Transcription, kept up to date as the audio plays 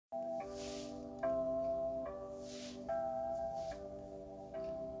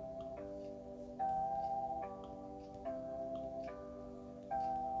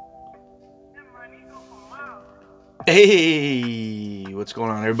Hey, what's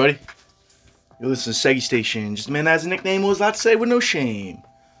going on, everybody? You listen to Segi Station. Just a man that has a nickname who was allowed to say with no shame.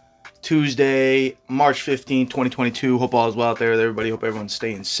 Tuesday, March 15th, 2022. Hope all is well out there with everybody. Hope everyone's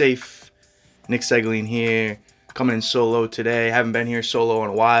staying safe. Nick Segling here, coming in solo today. Haven't been here solo in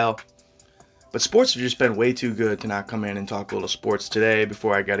a while. But sports have just been way too good to not come in and talk a little sports today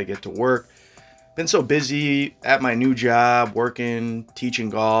before I got to get to work. Been so busy at my new job, working, teaching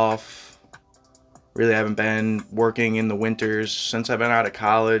golf. Really haven't been working in the winters since I've been out of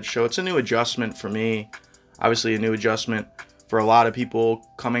college, so it's a new adjustment for me. Obviously, a new adjustment for a lot of people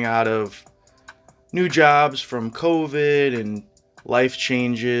coming out of new jobs from COVID and life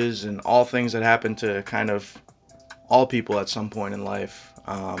changes and all things that happen to kind of all people at some point in life.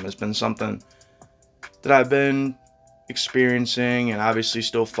 Has been something that I've been experiencing and obviously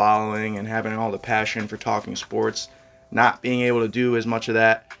still following and having all the passion for talking sports. Not being able to do as much of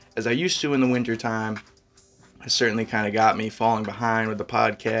that as I used to in the wintertime has certainly kind of got me falling behind with the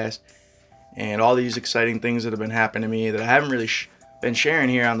podcast and all these exciting things that have been happening to me that I haven't really been sharing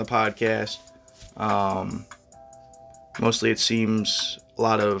here on the podcast. Um, Mostly it seems a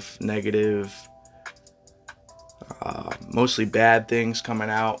lot of negative, mostly bad things coming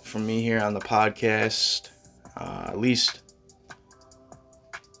out from me here on the podcast, at least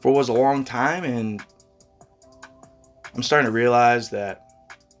for what was a long time, and I'm starting to realize that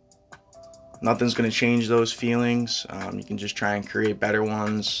nothing's going to change those feelings. You can just try and create better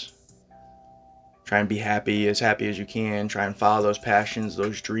ones. Try and be happy as you can. Try and follow those passions,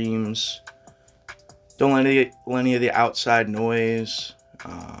 those dreams. Don't let any of the outside noise,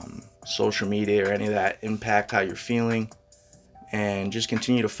 social media, or any of that impact how you're feeling. And just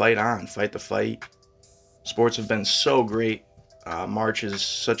continue to fight on. Fight the fight. Sports have been so great. March is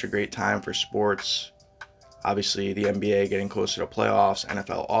such a great time for sports. Obviously, the NBA getting closer to playoffs,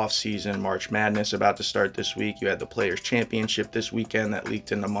 NFL offseason, March Madness about to start this week. You had the Players' Championship this weekend that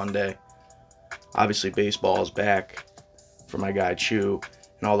leaked into Monday. Obviously, baseball is back for my guy Chew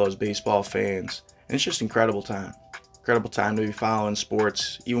and all those baseball fans. And it's just incredible time. Incredible time to be following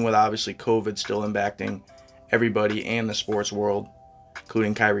sports, even with obviously COVID still impacting everybody and the sports world,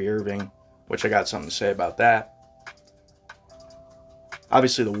 including Kyrie Irving, which I got something to say about that.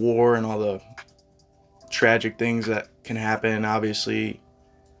 Obviously, the war and all the tragic things that can happen, obviously,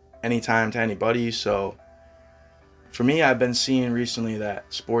 anytime to anybody. So for me, I've been seeing recently that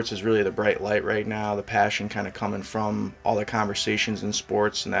sports is really the bright light right now. The passion kind of coming from all the conversations in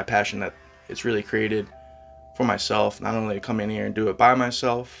sports and that passion that it's really created for myself, not only to come in here and do it by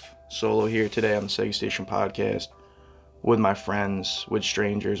myself, solo here today on the Segi Station podcast, with my friends, with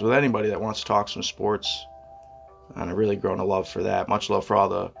strangers, with anybody that wants to talk some sports. And I've really grown a love for that. Much love for all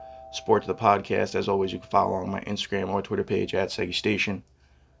the support to the podcast. As always, you can follow on my Instagram or Twitter page at Segi Station.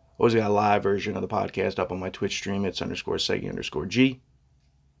 Always got a live version of the podcast up on my Twitch stream. It's _Segi_G.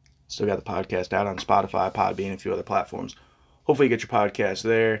 Still got the podcast out on Spotify, Podbean, and a few other platforms. Hopefully you get your podcast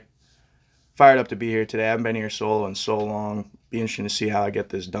there. Fired up to be here today. I haven't been here solo in so long. Be interesting to see how I get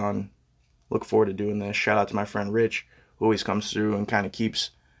this done. Look forward to doing this. Shout out to my friend Rich, who always comes through and kind of keeps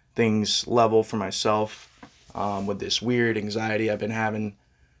things level for myself with this weird anxiety I've been having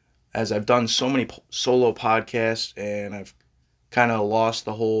as I've done so many solo podcasts, and I've kind of lost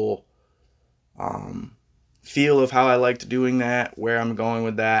the whole feel of how I liked doing that, where I'm going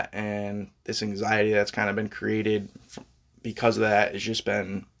with that, and this anxiety that's kind of been created because of that has just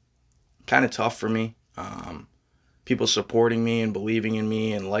been kind of tough for me. People supporting me and believing in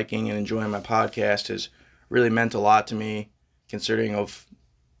me and liking and enjoying my podcast has really meant a lot to me, considering of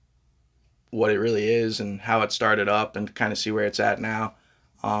what it really is and how it started up, and kind of see where it's at now.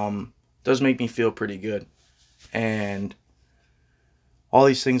 Does make me feel pretty good. And all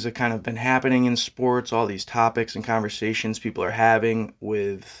these things that kind of been happening in sports, all these topics and conversations people are having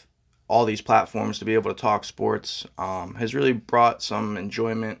with all these platforms to be able to talk sports has really brought some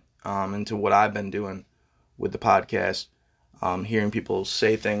enjoyment into what I've been doing with the podcast. Hearing people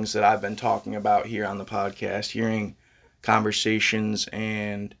say things that I've been talking about here on the podcast, hearing conversations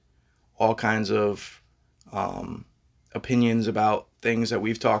and all kinds of opinions about things that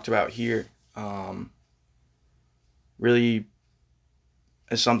we've talked about here really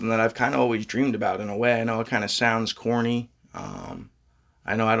is something that I've kind of always dreamed about in a way. I know it kind of sounds corny.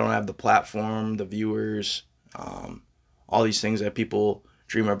 I know I don't have the platform, the viewers, all these things that people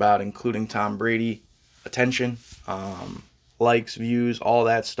dream about, including Tom Brady, attention, likes, views, all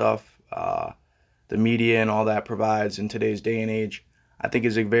that stuff, the media and all that provides in today's day and age. I think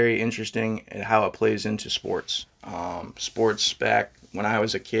is very interesting at how it plays into sports. Sports back when I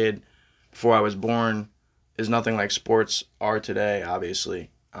was a kid, before I was born, is nothing like sports are today,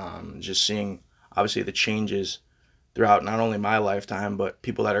 obviously. Just seeing, obviously, the changes throughout not only my lifetime, but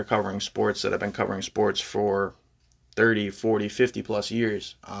people that are covering sports that have been covering sports for 30, 40, 50 plus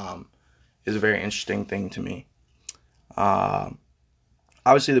years, is a very interesting thing to me. Um,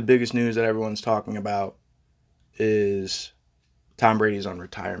 Obviously, the biggest news that everyone's talking about is Tom Brady's on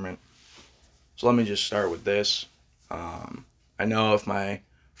retirement. So let me just start with this. I know if my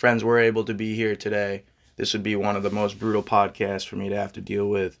friends were able to be here today, this would be one of the most brutal podcasts for me to have to deal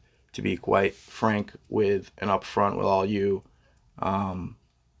with, to be quite frank with and upfront with all you.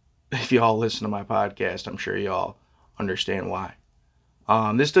 If y'all listen to my podcast, I'm sure y'all understand why.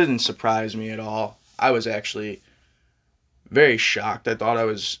 This doesn't surprise me at all. I was actually very shocked. I thought I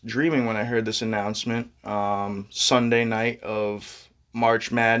was dreaming when I heard this announcement. Sunday night of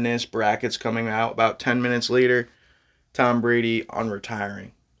March Madness, brackets coming out. About 10 minutes later, Tom Brady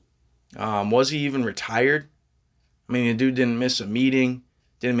unretiring. Was he even retired? I mean, the dude didn't miss a meeting,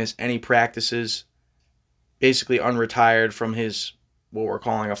 didn't miss any practices. Basically unretired from his, what we're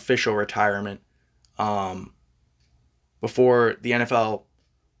calling official retirement, before the NFL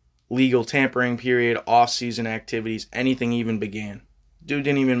legal tampering period, off-season activities, anything even began. Dude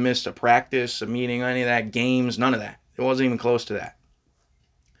didn't even miss a practice, a meeting, any of that, games, none of that. It wasn't even close to that.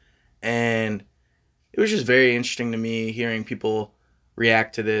 And it was just very interesting to me hearing people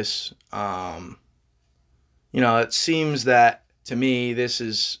react to this. It seems that, to me, this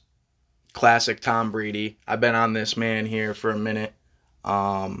is classic Tom Brady. I've been on this man here for a minute.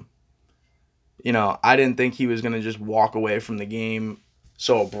 I didn't think he was going to just walk away from the game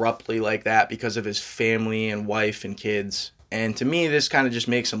so abruptly like that because of his family and wife and kids. And to me, this kind of just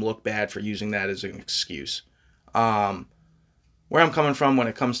makes him look bad for using that as an excuse. Where I'm coming from when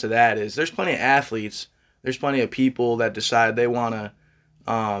it comes to that is there's plenty of athletes, there's plenty of people that decide they want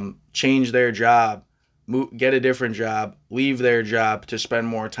to change their job, get a different job, leave their job to spend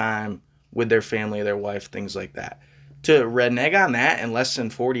more time with their family, their wife, things like that. To renege on that in less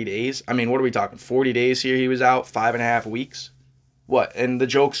than 40 days, I mean, what are we talking? 40 days here he was out, 5.5 weeks? What? And the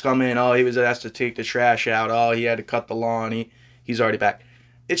jokes come in, oh, he was asked to take the trash out, oh, he had to cut the lawn, he's already back.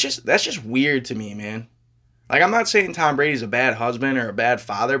 That's just weird to me, man. Like, I'm not saying Tom Brady's a bad husband or a bad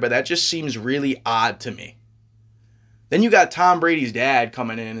father, but that just seems really odd to me. Then you got Tom Brady's dad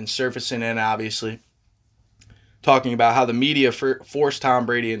coming in and surfacing in, obviously, talking about how the media forced Tom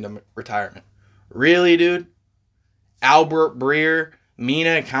Brady into retirement. Really, dude? Albert Breer,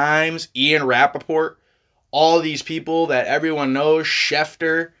 Mina Kimes, Ian Rappaport, all these people that everyone knows,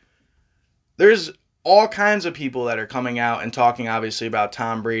 Schefter. There's all kinds of people that are coming out and talking, obviously, about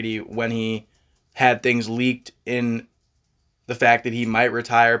Tom Brady when he had things leaked in the fact that he might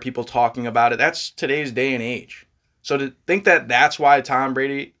retire, people talking about it. That's today's day and age. So to think that that's why Tom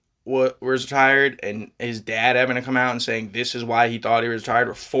Brady was retired and his dad having to come out and saying this is why he thought he was retired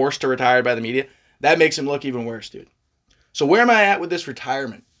or forced to retire by the media, that makes him look even worse, dude. So where am I at with this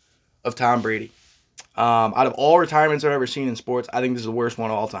retirement of Tom Brady? Out of all retirements I've ever seen in sports, I think this is the worst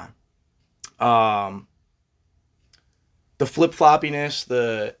one of all time. The flip-floppiness,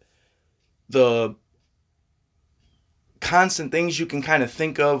 the constant things you can kind of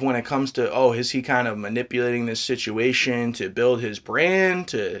think of when it comes to, oh, is he kind of manipulating this situation to build his brand,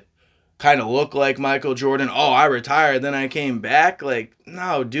 to kind of look like Michael Jordan? Oh, I retired, then I came back. Like,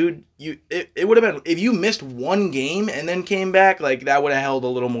 no, dude, it would have been, if you missed one game and then came back, like, that would have held a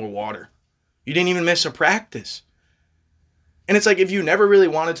little more water. You didn't even miss a practice. And it's like, if you never really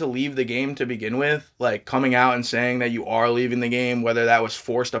wanted to leave the game to begin with, like coming out and saying that you are leaving the game, whether that was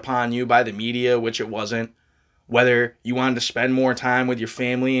forced upon you by the media, which it wasn't, whether you wanted to spend more time with your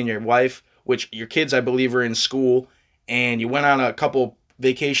family and your wife, which your kids, I believe, are in school, and you went on a couple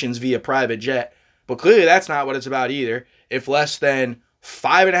vacations via private jet. But clearly that's not what it's about either. If less than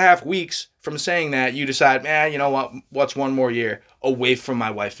 5.5 weeks from saying that, you decide, man, you know what, what's one more year away from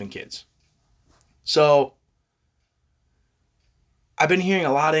my wife and kids. So I've been hearing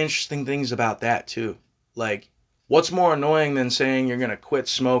a lot of interesting things about that too. Like, what's more annoying than saying you're going to quit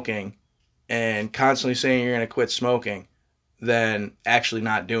smoking and constantly saying you're going to quit smoking than actually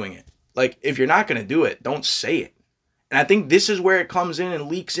not doing it? Like, if you're not going to do it, don't say it. And I think this is where it comes in and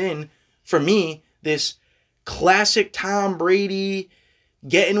leaks in, for me, this classic Tom Brady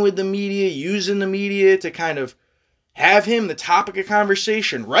getting with the media, using the media to kind of have him the topic of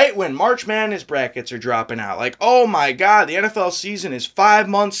conversation right when March Madness brackets are dropping out. Like, oh my God, the NFL season is 5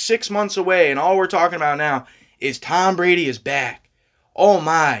 months, 6 months away, and all we're talking about now is Tom Brady is back. Oh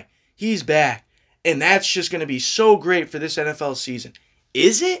my, he's back. And that's just going to be so great for this NFL season.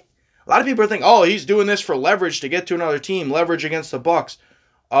 Is it? A lot of people are thinking, oh, he's doing this for leverage to get to another team, leverage against the Bucs,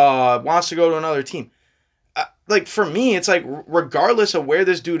 wants to go to another team. Like, for me, it's like, regardless of where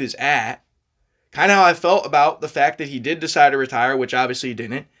this dude is at, kind of how I felt about the fact that he did decide to retire, which obviously he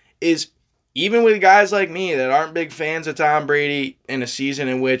didn't, is even with guys like me that aren't big fans of Tom Brady in a season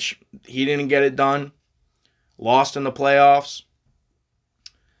in which he didn't get it done, lost in the playoffs,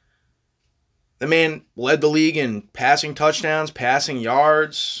 the man led the league in passing touchdowns, passing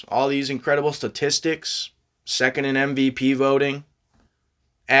yards, all these incredible statistics, second in MVP voting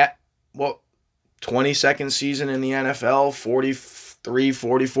at, 22nd season in the NFL, 43,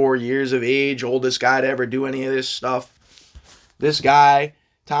 44 years of age, oldest guy to ever do any of this stuff. This guy,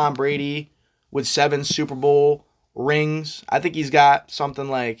 Tom Brady, with 7 Super Bowl rings. I think he's got something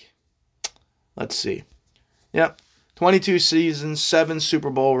like, let's see. Yep, 22 seasons, 7 Super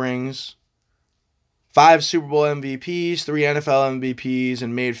Bowl rings, 5 Super Bowl MVPs, 3 NFL MVPs,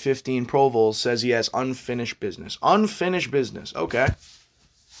 and made 15 Pro Bowls. Says he has unfinished business. Unfinished business. Okay.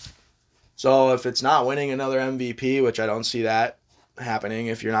 So if it's not winning another MVP, which I don't see that happening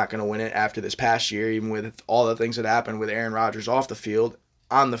if you're not going to win it after this past year, even with all the things that happened with Aaron Rodgers off the field,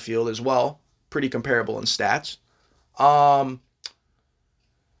 on the field as well, pretty comparable in stats.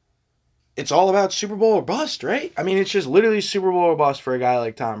 It's all about Super Bowl or bust, right? I mean, it's just literally Super Bowl or bust for a guy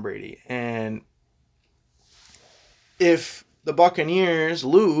like Tom Brady. And if the Buccaneers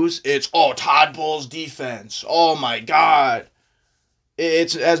lose, it's, Todd Bowles' defense. Oh, my God.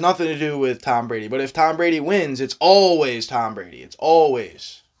 It has nothing to do with Tom Brady. But if Tom Brady wins, it's always Tom Brady. It's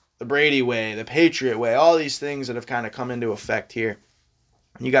always the Brady way, the Patriot way, all these things that have kind of come into effect here.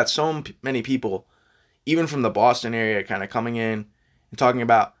 And you got so many people, even from the Boston area, kind of coming in and talking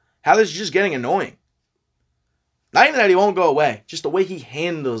about how this is just getting annoying. Not even that he won't go away, just the way he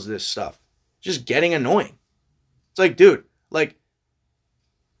handles this stuff. Just getting annoying. It's like, dude,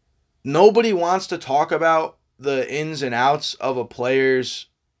 nobody wants to talk about the ins and outs of a player's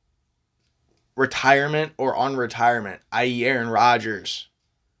retirement or unretirement, i.e. Aaron Rodgers,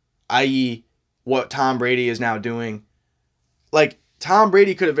 i.e. what Tom Brady is now doing. Tom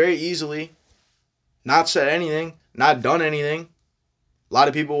Brady could have very easily not said anything, not done anything. A lot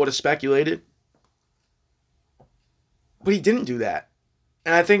of people would have speculated. But he didn't do that.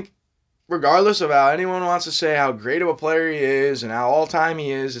 And I think regardless of how anyone wants to say how great of a player he is and how all-time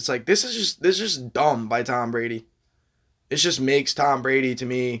he is, it's like, this is just dumb by Tom Brady. It just makes Tom Brady, to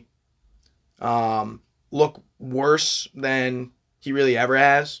me, look worse than he really ever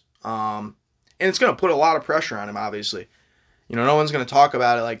has. And it's going to put a lot of pressure on him, obviously. No one's going to talk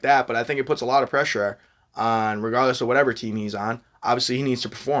about it like that, but I think it puts a lot of pressure on, regardless of whatever team he's on. Obviously, he needs to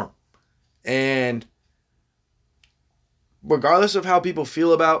perform. And regardless of how people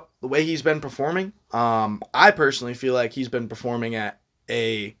feel about the way he's been performing, I personally feel like he's been performing at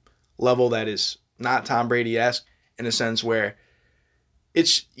a level that is not Tom Brady-esque, in a sense where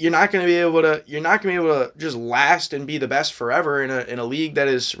you're not going to be able to just last and be the best forever in a league that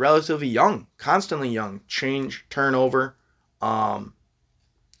is relatively young, constantly young, change, turnover.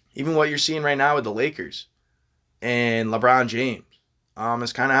 Even what you're seeing right now with the Lakers and LeBron James,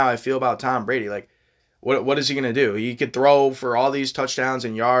 is kind of how I feel about Tom Brady. What is he going to do? He could throw for all these touchdowns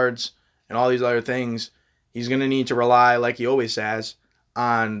and yards and all these other things. He's going to need to rely, like he always has,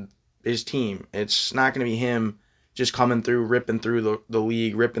 on his team. It's not going to be him just coming through, ripping through the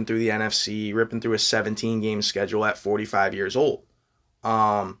league, ripping through the NFC, ripping through a 17-game schedule at 45 years old.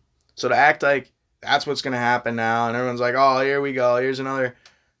 So to act like that's what's going to happen now, and everyone's like, oh, here we go. Here's another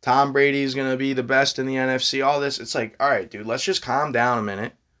Tom Brady's going to be the best in the NFC, all this. It's like, all right, dude, let's just calm down a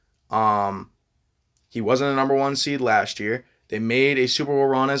minute. He wasn't a number 1 seed last year. They made a Super Bowl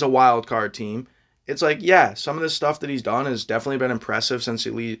run as a wild card team. It's like, yeah, some of the stuff that he's done has definitely been impressive since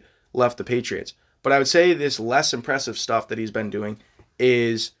he left the Patriots. But I would say this less impressive stuff that he's been doing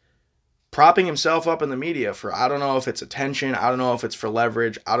is propping himself up in the media for, I don't know if it's attention, I don't know if it's for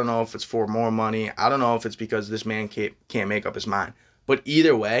leverage, I don't know if it's for more money, I don't know if it's because this man can't make up his mind. But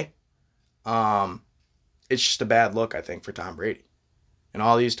either way, it's just a bad look, I think, for Tom Brady. And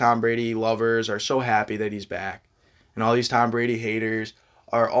all these Tom Brady lovers are so happy that he's back. And all these Tom Brady haters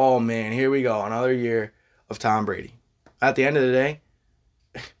are, oh man, here we go, another year of Tom Brady. At the end of the day,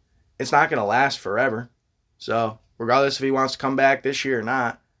 it's not going to last forever. So regardless if he wants to come back this year or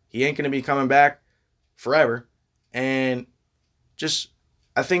not, he ain't going to be coming back forever. And just,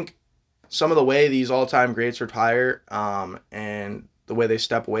 I think some of the way these all-time greats retire and the way they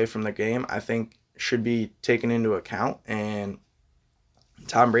step away from the game, I think should be taken into account. And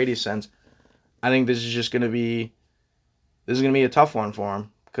Tom Brady's sense, I think this is going to be a tough one for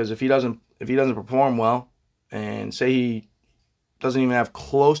him, because if he doesn't perform well, and say he doesn't even have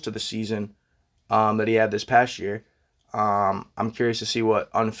close to the season that he had this past year, I'm curious to see what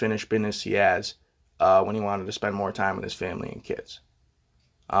unfinished business he has when he wanted to spend more time with his family and kids.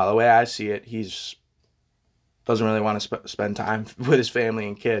 The way I see it, he's doesn't really want to spend time with his family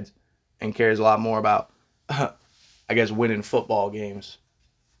and kids, and cares a lot more about, I guess, winning football games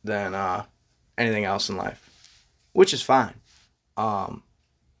than anything else in life, which is fine. Um,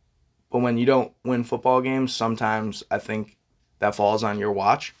 but when you don't win football games, sometimes I think that falls on your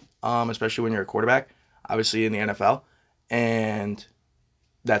watch, especially when you're a quarterback, obviously in the NFL, and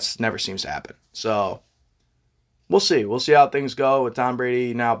that's never seems to happen. So we'll see. We'll see how things go with Tom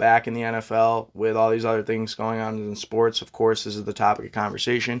Brady now back in the NFL with all these other things going on in sports. Of course, this is the topic of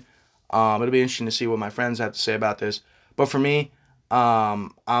conversation. It'll be interesting to see what my friends have to say about this. But for me,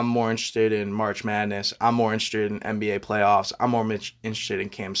 I'm more interested in March Madness. I'm more interested in NBA playoffs. I'm more interested in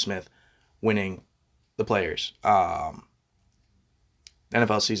Cam Smith winning the players.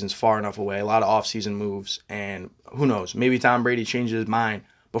 NFL season's far enough away. A lot of off-season moves, and who knows? Maybe Tom Brady changes his mind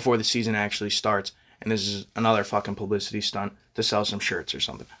before the season actually starts, and this is another fucking publicity stunt to sell some shirts or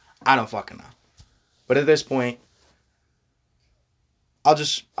something. I don't fucking know. But at this point, I'll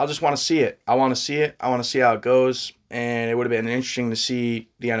just want to see it. I want to see it. I want to see how it goes. And it would have been interesting to see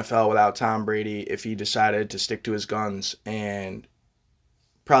the NFL without Tom Brady if he decided to stick to his guns and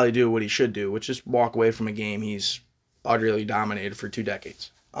probably do what he should do, which is walk away from a game he's utterly dominated for 2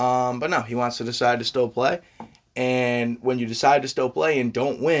 decades. But no, he wants to decide to still play. And when you decide to still play and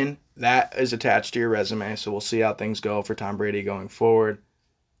don't win, that is attached to your resume. So we'll see how things go for Tom Brady going forward.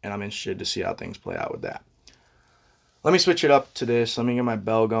 And I'm interested to see how things play out with that. Let me switch it up to this. Let me get my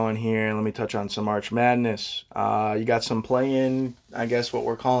bell going here, and let me touch on some March Madness. You got some play-in, I guess what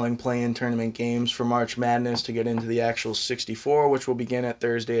we're calling play-in tournament games for March Madness to get into the actual 64, which will begin at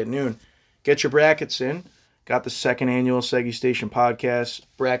Thursday at noon. Get your brackets in. Got the second annual Seggy Station Podcast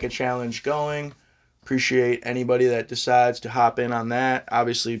Bracket Challenge going. Appreciate anybody that decides to hop in on that.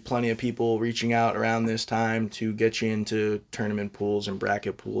 Obviously, plenty of people reaching out around this time to get you into tournament pools and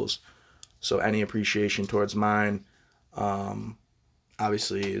bracket pools. So any appreciation towards mine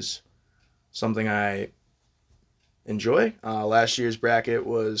obviously is something I enjoy. Last year's bracket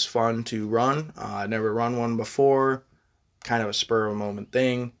was fun to run. I'd never run one before. Kind of a spur of a moment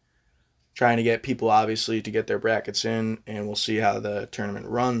thing. Trying to get people, obviously, to get their brackets in, and we'll see how the tournament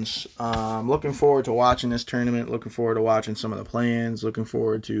runs. Looking forward to watching this tournament. Looking forward to watching some of the play-ins. Looking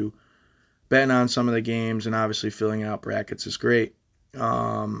forward to betting on some of the games, and obviously filling out brackets is great.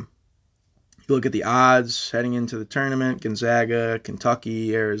 You look at the odds heading into the tournament: Gonzaga,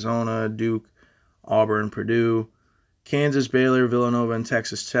 Kentucky, Arizona, Duke, Auburn, Purdue, Kansas, Baylor, Villanova, and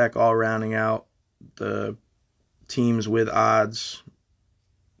Texas Tech, all rounding out the teams with odds,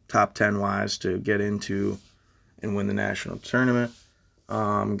 top 10 wise, to get into and win the national tournament.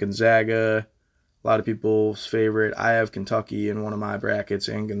 Gonzaga, a lot of people's favorite. I have Kentucky in one of my brackets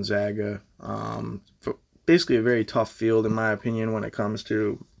and Gonzaga. Basically a very tough field, in my opinion, when it comes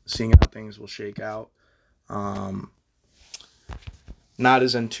to seeing how things will shake out. Not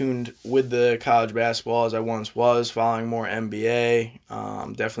as in tuned with the college basketball as I once was, following more NBA.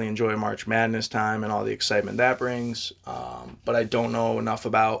 Definitely enjoy March Madness time and all the excitement that brings. But I don't know enough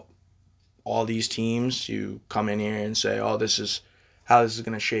about all these teams. You come in here and say, oh, this is how this is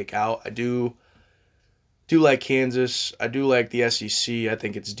going to shake out. I do like Kansas. I do like the SEC. I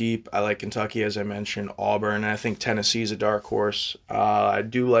think it's deep. I like Kentucky, as I mentioned, Auburn. I think Tennessee is a dark horse. I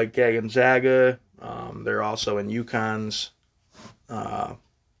do like Gonzaga. They're also in UConn's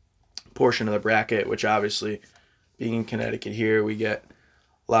portion of the bracket, which obviously, being in Connecticut here, we get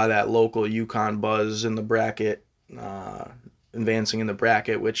a lot of that local UConn buzz in the bracket, advancing in the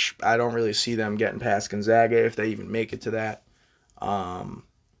bracket, which I don't really see them getting past Gonzaga if they even make it to that.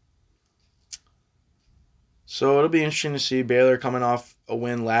 So it'll be interesting to see Baylor coming off a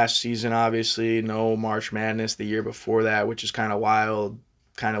win last season, obviously. No March Madness the year before that, which is kind of wild,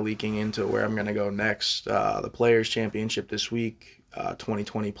 kind of leaking into where I'm going to go next. The Players' Championship this week,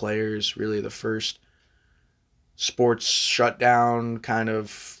 2020 Players, really the first sports shutdown kind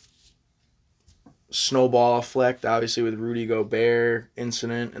of snowball effect, obviously with Rudy Gobert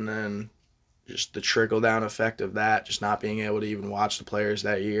incident, and then just the trickle-down effect of that, just not being able to even watch the players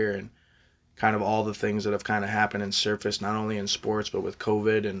that year, and kind of all the things that have kind of happened and surfaced, not only in sports, but with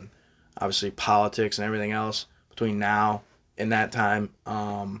COVID and obviously politics and everything else between now and that time,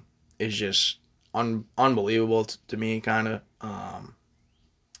 is just unbelievable to me, kind of.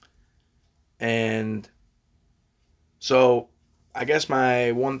 And so I guess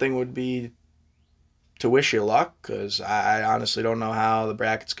my one thing would be to wish you luck, because I honestly don't know how the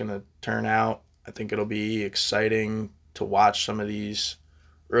bracket's going to turn out. I think it'll be exciting to watch some of these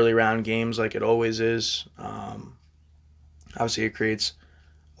early round games like it always is. Obviously, it creates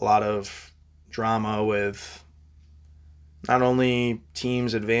a lot of drama with not only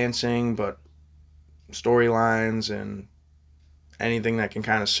teams advancing, but storylines and anything that can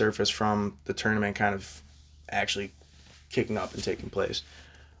kind of surface from the tournament kind of actually kicking up and taking place.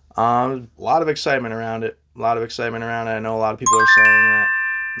 A lot of excitement around it. A lot of excitement around it. I know a lot of people are saying that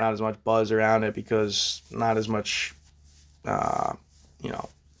not as much buzz around it because not as much, uh, you know,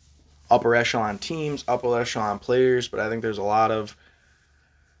 upper echelon teams, upper echelon players. But I think there's a lot of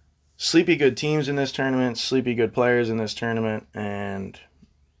sleepy good teams in this tournament, sleepy good players in this tournament, and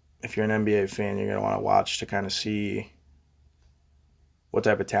if you're an NBA fan, you're gonna want to watch to kind of see what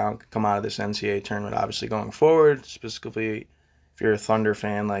type of talent could come out of this NCAA tournament. Obviously, going forward, specifically if you're a Thunder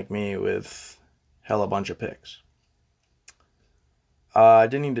fan like me with hella bunch of picks. I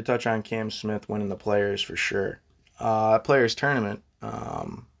did need to touch on Cam Smith winning the Players for sure. Players tournament.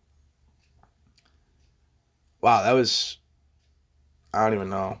 Wow, that was. I don't even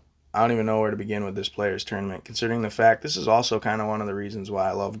know. I don't even know where to begin with this Players tournament, considering the fact this is also kind of one of the reasons why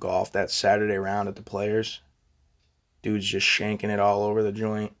I love golf. That Saturday round at the Players, dudes just shanking it all over the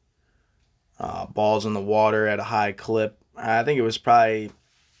joint. Balls in the water at a high clip. I think it was probably.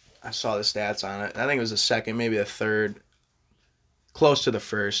 I saw the stats on it. I think it was the second, maybe the third, close to the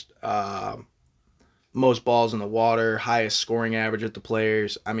first. Most balls in the water, highest scoring average at the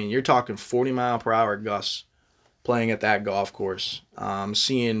Players. I mean, you're talking 40-mile-per-hour gusts playing at that golf course.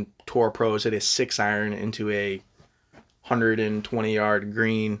 Seeing tour pros hit a 6-iron into a 120-yard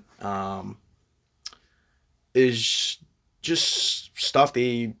green is just stuff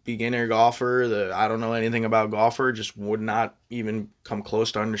the beginner golfer, I don't know anything about golfer, just would not even come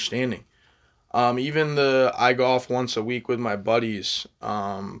close to understanding. Even I golf once a week with my buddies.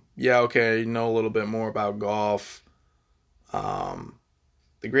 Yeah, okay, know a little bit more about golf.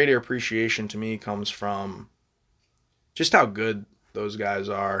 The greater appreciation to me comes from just how good those guys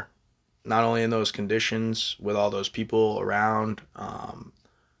are, not only in those conditions with all those people around,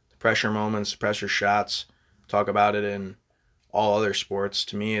 the pressure moments, pressure shots. Talk about it in all other sports.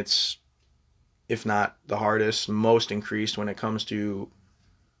 To me, it's, if not the hardest, most increased when it comes to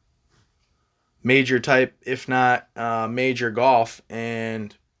major type, if not major golf.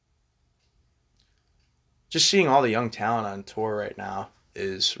 And just seeing all the young talent on tour right now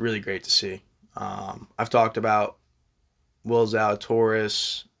is really great to see. I've talked about Will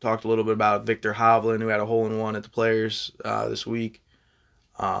Zalatoris, talked a little bit about Victor Hovland, who had a hole-in-one at the Players this week.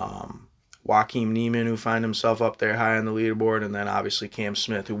 Joaquin Niemann, who find himself up there high on the leaderboard, and then obviously Cam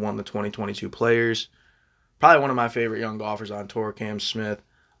Smith, who won the 2022 Players. Probably one of my favorite young golfers on tour, Cam Smith.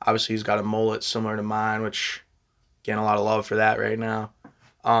 Obviously, he's got a mullet similar to mine, which, getting a lot of love for that right now.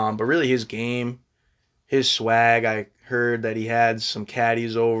 But really, his game, his swag, I heard that he had some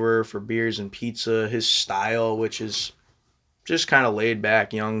caddies over for beers and pizza. His style, which is just kind of laid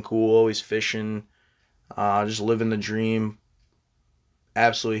back, young, cool, always fishing, just living the dream.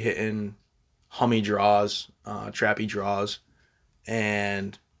 Absolutely hitting hummy draws, trappy draws,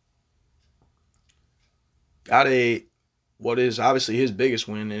 and got what is obviously his biggest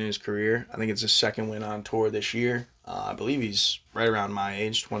win in his career. I think it's his second win on tour this year. I believe he's right around my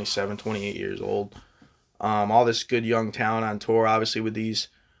age, 27, 28 years old. All this good young talent on tour, obviously with these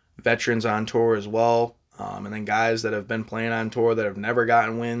veterans on tour as well. And then guys that have been playing on tour that have never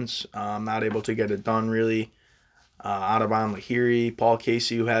gotten wins, not able to get it done really. Audubon Lahiri, Paul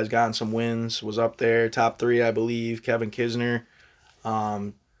Casey, who has gotten some wins, was up there, top 3, I believe. Kevin Kisner.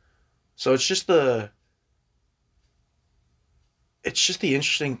 So it's just the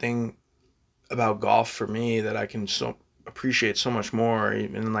interesting thing about golf for me that I can so appreciate so much more,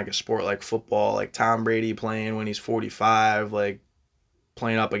 even in like a sport like football, like Tom Brady playing when he's 45, like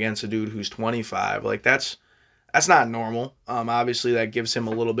playing up against a dude who's 25. Like that's not normal. Obviously that gives him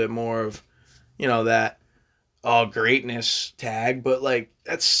a little bit more of, that greatness tag, but like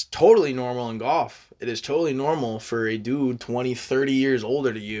that's totally normal in golf. It is totally normal for a dude 20, 30 years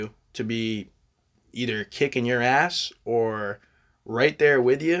older to you to be either kicking your ass or right there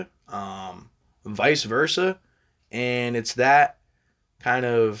with you, vice versa. And it's that kind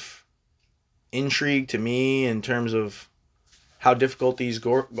of intrigue to me in terms of how difficult these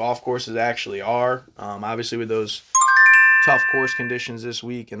golf courses actually are. Obviously with those tough course conditions this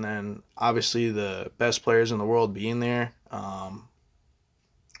week, and then obviously the best players in the world being there. I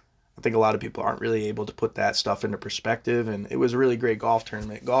think a lot of people aren't really able to put that stuff into perspective, and it was a really great golf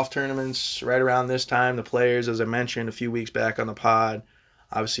tournament. Golf tournaments right around this time, the Players, as I mentioned a few weeks back on the pod,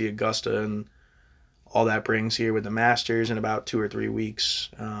 obviously Augusta and all that brings here with the Masters in about 2 or 3 weeks,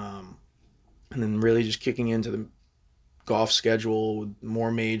 and then really just kicking into the golf schedule with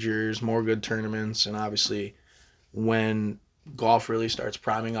more majors, more good tournaments, and obviously when golf really starts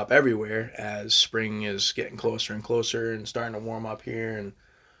priming up everywhere as spring is getting closer and closer and starting to warm up here, and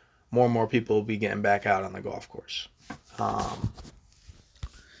more people will be getting back out on the golf course. Um,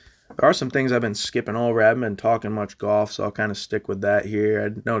 there are some things I've been skipping over. I haven't been talking much golf, so I'll kind of stick with that here.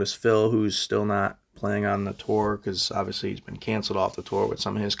 I noticed Phil, who's still not playing on the tour because obviously he's been canceled off the tour with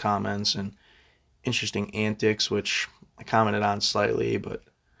some of his comments and interesting antics, which I commented on slightly, but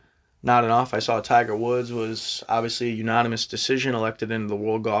not enough. I saw Tiger Woods was obviously a unanimous decision elected into the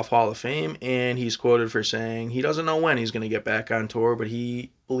World Golf Hall of Fame, and he's quoted for saying he doesn't know when he's going to get back on tour, but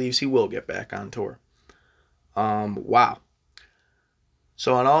he believes he will get back on tour. Wow.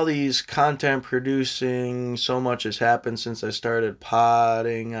 So on all these content producing, so much has happened since I started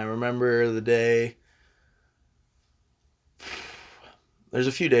potting. I remember the day. There's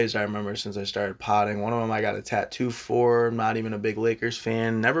a few days I remember since I started potting. One of them I got a tattoo for. I'm not even a big Lakers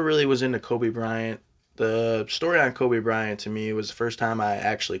fan. Never really was into Kobe Bryant. The story on Kobe Bryant to me was the first time I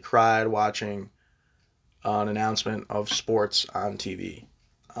actually cried watching an announcement of sports on TV.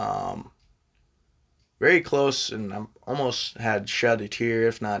 Um, Very close, and I almost had shed a tear,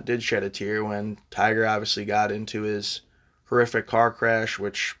 if not did shed a tear, when Tiger obviously got into his horrific car crash,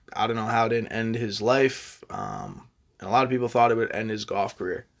 which I don't know how it didn't end his life. And a lot of people thought it would end his golf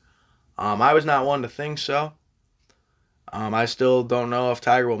career. I was not one to think so. I still don't know if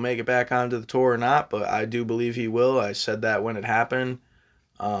Tiger will make it back onto the tour or not, but I do believe he will. I said that when it happened.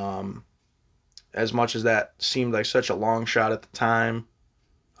 Um, as much as that seemed like such a long shot at the time,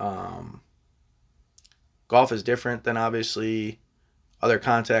 um, golf is different than obviously other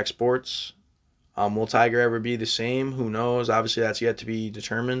contact sports. Will Tiger ever be the same? Who knows? Obviously, that's yet to be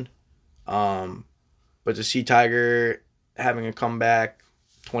determined. Um, but to see Tiger having a comeback,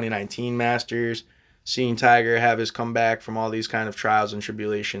 2019 Masters, seeing Tiger have his comeback from all these kind of trials and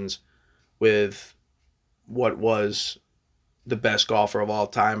tribulations with what was the best golfer of all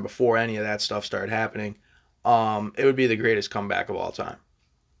time before any of that stuff started happening, it would be the greatest comeback of all time.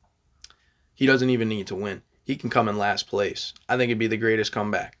 He doesn't even need to win. He can come in last place. I think it'd be the greatest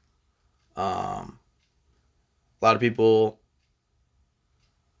comeback. A lot of people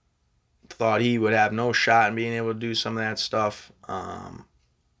thought he would have no shot in being able to do some of that stuff. And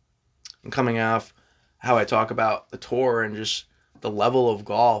coming off how I talk about the tour and just the level of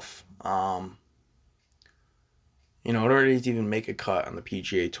golf, in order to even make a cut on the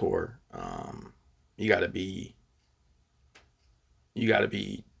PGA Tour, you got to be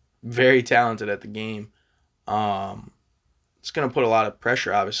very talented at the game. It's going to put a lot of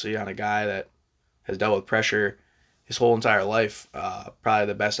pressure, obviously, on a guy that has dealt with pressure his whole entire life. Probably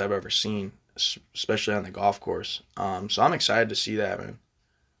the best I've ever seen, especially on the golf course. So I'm excited to see that,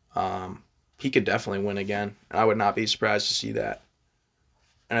 man. He could definitely win again, and I would not be surprised to see that.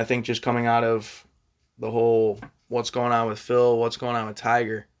 And I think just coming out of the whole what's going on with Phil, what's going on with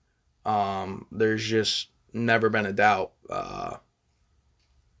Tiger, there's just never been a doubt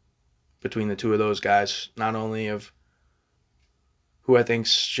between the two of those guys, not only of who I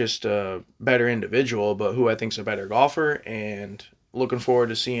think's just a better individual, but who I think's a better golfer, and looking forward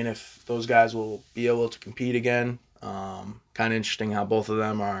to seeing if those guys will be able to compete again. Kind of interesting how both of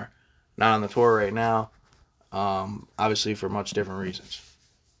them are not on the tour right now, obviously for much different reasons.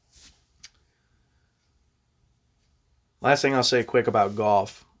 Last thing I'll say quick about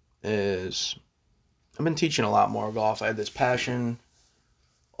golf is I've been teaching a lot more golf. I had this passion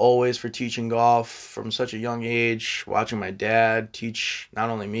always for teaching golf from such a young age, watching my dad teach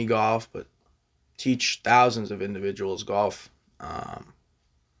not only me golf, but teach thousands of individuals golf.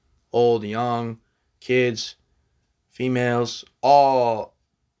 Old, young, kids, females, all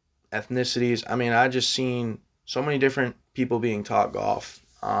ethnicities. I mean, I just seen so many different people being taught golf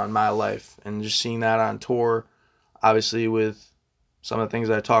on my life, and just seeing that on tour, obviously with some of the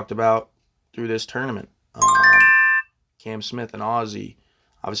things I talked about through this tournament. Cam Smith and Aussie,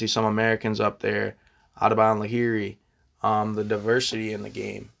 obviously some Americans up there, Audubon Lahiri, the diversity in the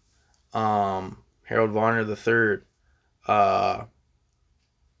game, Harold Varner III,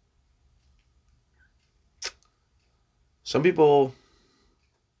 some people,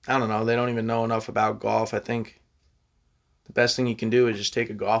 I don't know, they don't even know enough about golf. I think the best thing you can do is just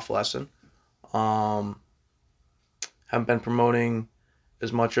take a golf lesson. Haven't been promoting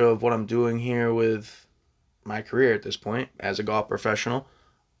as much of what I'm doing here with my career at this point as a golf professional.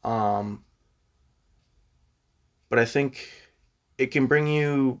 But I think it can bring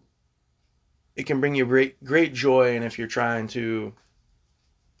you great joy, and if you're trying to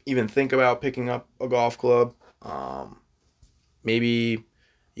even think about picking up a golf club, maybe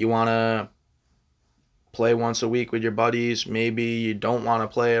you want to play once a week with your buddies, maybe you don't want to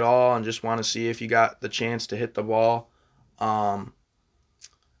play at all and just want to see if you got the chance to hit the ball. I've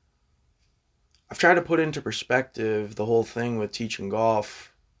tried to put into perspective the whole thing with teaching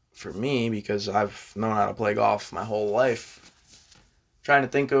golf for me, because I've known how to play golf my whole life. Trying to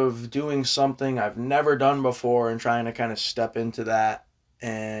think of doing something I've never done before and trying to kind of step into that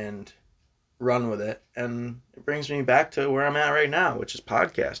and run with it. And it brings me back to where I'm at right now, which is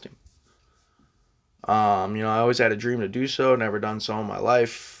podcasting. I always had a dream to do so, never done so in my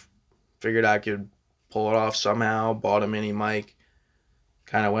life. Figured I could pull it off somehow, bought a mini mic,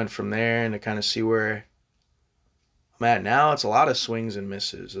 kind of went from there, and to kind of see where I'm at now, it's a lot of swings and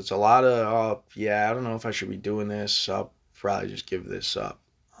misses. It's a lot of, I don't know if I should be doing this. I'll probably just give this up.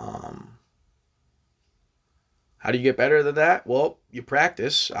 How do you get better than that? Well, you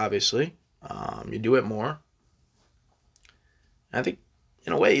practice, obviously. You do it more. I think,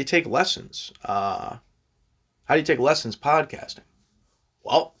 in a way, you take lessons. How do you take lessons podcasting?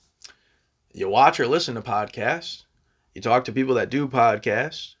 Well, you watch or listen to podcasts. You talk to people that do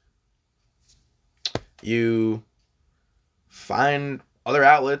podcasts. You find other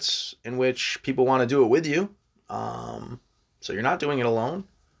outlets in which people want to do it with you. So you're not doing it alone.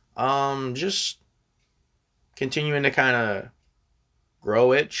 Just continuing to kind of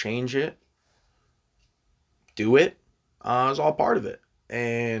grow it, change it, do it, is all part of it.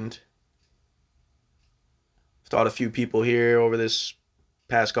 And I've taught a few people here over this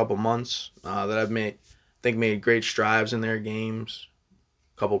past couple months that I've made great strides in their games.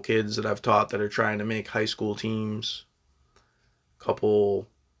 A couple kids that I've taught that are trying to make high school teams. A couple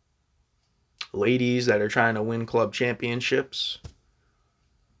ladies that are trying to win club championships.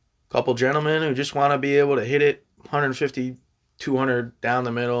 A couple gentlemen who just want to be able to hit it 150, 200 down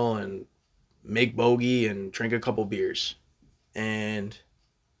the middle and make bogey and drink a couple beers. And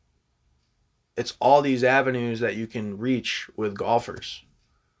it's all these avenues that you can reach with golfers.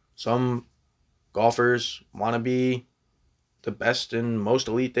 Some golfers want to be the best and most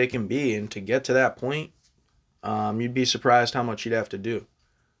elite they can be, and to get to that point, you'd be surprised how much you'd have to do.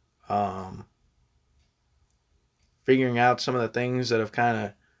 Figuring out some of the things that have kind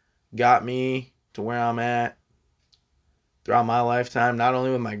of got me to where I'm at throughout my lifetime, not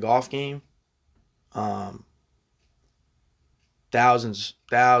only with my golf game, thousands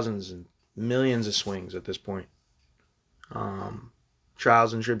and millions of swings at this point.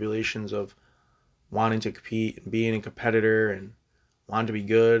 Trials and tribulations of wanting to compete and being a competitor and wanting to be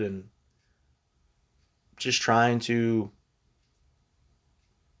good and just trying to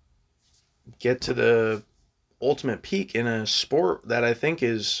get to the ultimate peak in a sport that I think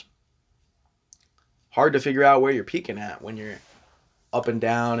is hard to figure out where you're peaking at when you're up and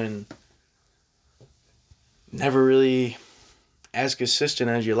down and never really as consistent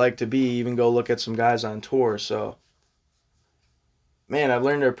as you like to be. Even go look at some guys on tour. So, man, I've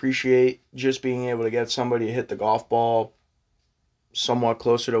learned to appreciate just being able to get somebody to hit the golf ball somewhat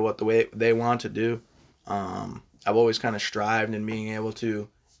closer to what the way they want to do. I've always kind of strived in being able to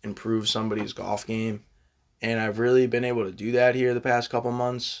improve somebody's golf game. And I've really been able to do that here the past couple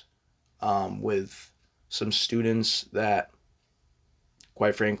months with some students that,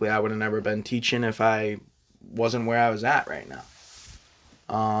 quite frankly, I would have never been teaching if I wasn't where I was at right now.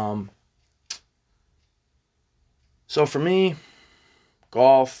 So for me,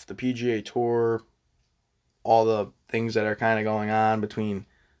 golf, the PGA Tour, all the things that are kind of going on between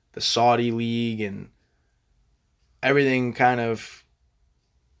the Saudi League and everything kind of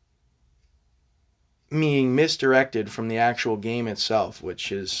being misdirected from the actual game itself,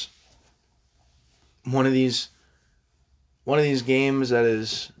 which is one of these games that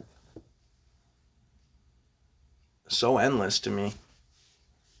is so endless to me.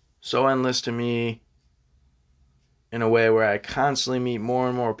 So endless to me in a way where I constantly meet more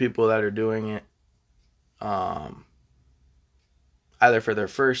and more people that are doing it. Either for their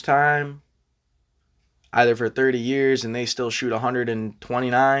first time, either for 30 years and they still shoot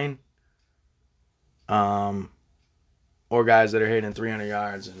 129, or guys that are hitting 300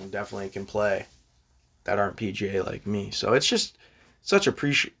 yards and definitely can play that aren't PGA like me. So it's just such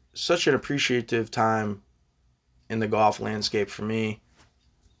an appreciative time in the golf landscape for me.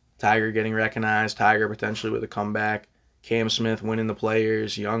 Tiger getting recognized, Tiger potentially with a comeback, Cam Smith winning the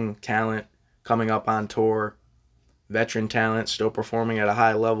Players, young talent coming up on tour, veteran talent still performing at a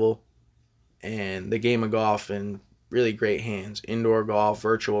high level, and the game of golf in really great hands. Indoor golf,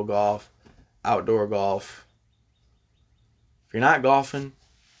 virtual golf, outdoor golf. If you're not golfing, you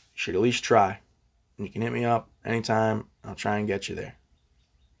should at least try. And you can hit me up anytime. I'll try and get you there.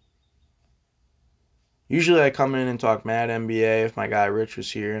 Usually I come in and talk mad NBA if my guy Rich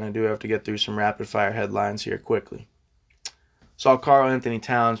was here, and I do have to get through some rapid fire headlines here quickly. Saw Karl Anthony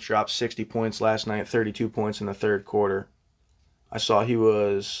Towns drop 60 points last night, 32 points in the third quarter. I saw he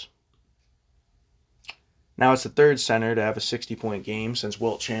was. Now it's the third center to have a 60-point game since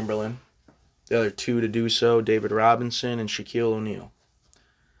Wilt Chamberlain. The other two to do so, David Robinson and Shaquille O'Neal.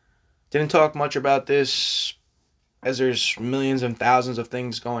 Didn't talk much about this as there's millions and thousands of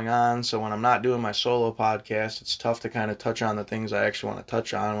things going on. So when I'm not doing my solo podcast, it's tough to kind of touch on the things I actually want to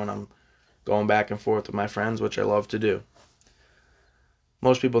touch on when I'm going back and forth with my friends, which I love to do.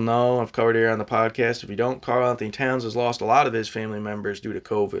 Most people know, I've covered here on the podcast, if you don't, Karl-Anthony Towns has lost a lot of his family members due to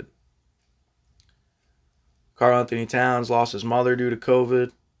COVID. Karl-Anthony Towns lost his mother due to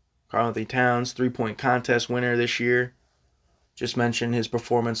COVID. Karl-Anthony Towns, 3-point contest winner this year. Just mentioned his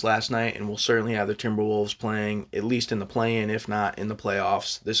performance last night, and we'll certainly have the Timberwolves playing, at least in the play-in, if not in the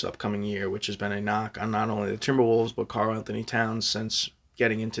playoffs, this upcoming year, which has been a knock on not only the Timberwolves, but Karl-Anthony Towns since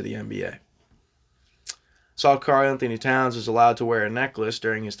getting into the NBA. Saw Karl-Anthony Towns is allowed to wear a necklace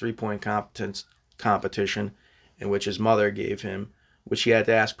during his 3-point competition, in which his mother gave him, which he had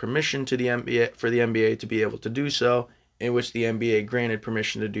to ask permission to the NBA for the NBA to be able to do so, in which the NBA granted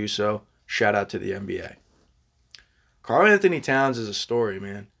permission to do so. Shout out to the NBA. Karl-Anthony Towns is a story,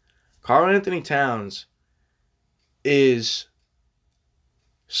 man. Karl-Anthony Towns is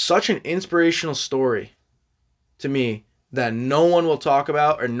such an inspirational story to me that no one will talk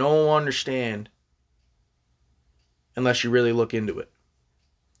about or no one will understand unless you really look into it.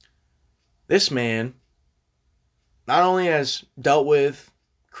 This man not only has dealt with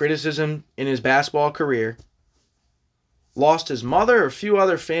criticism in his basketball career, lost his mother, a few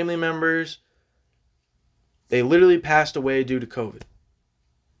other family members. They literally passed away due to COVID.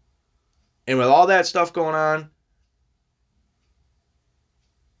 And with all that stuff going on,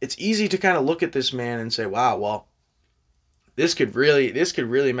 it's easy to kind of look at this man and say, wow, well, this could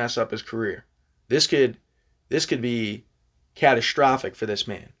really mess up his career. This could be catastrophic for this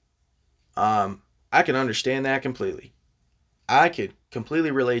man. I can understand that completely. I could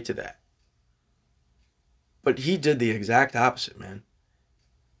completely relate to that. But he did the exact opposite, man.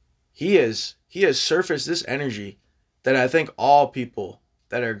 He has surfaced this energy that I think all people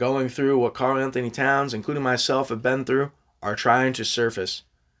that are going through what Karl-Anthony Towns, including myself, have been through, are trying to surface.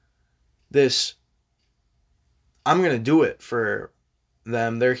 This, I'm going to do it for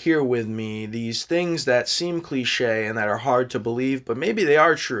them. They're here with me. These things that seem cliche and that are hard to believe, but maybe they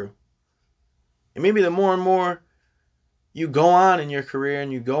are true. And maybe the more and more you go on in your career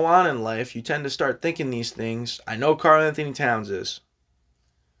and you go on in life, you tend to start thinking these things. I know Karl-Anthony Towns is.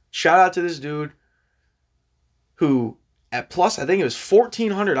 Shout out to this dude who, at plus, I think it was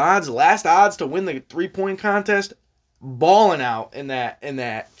 1,400 odds, last odds to win the 3-point contest, balling out in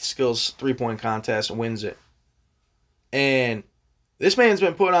that skills 3-point contest, wins it. And this man's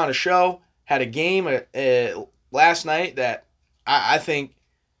been putting on a show, had a game last night that I think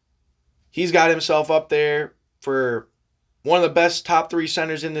he's got himself up there for one of the best top 3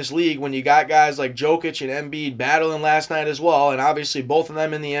 centers in this league when you got guys like Jokic and Embiid battling last night as well, and obviously both of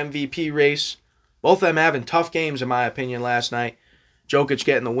them in the MVP race. Both of them having tough games, in my opinion, last night. Jokic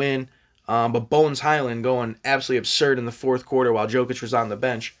getting the win, but Bones Highland going absolutely absurd in the fourth quarter while Jokic was on the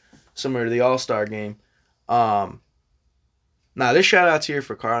bench, similar to the All-Star game. Now, this shout-out's here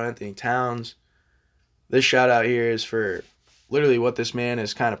for Karl-Anthony Towns. This shout-out here is for literally what this man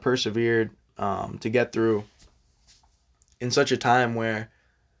has kind of persevered to get through in such a time where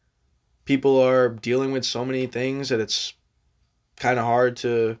people are dealing with so many things that it's kind of hard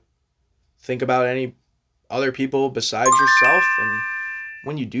to think about any other people besides yourself. And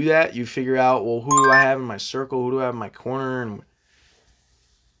when you do that, you figure out, well, who do I have in my circle? Who do I have in my corner? And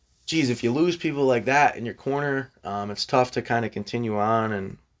geez, if you lose people like that in your corner, it's tough to kind of continue on.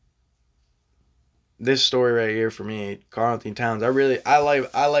 And this story right here for me, Karl-Anthony Towns, I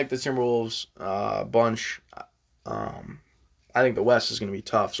like the Timberwolves bunch. I think the West is going to be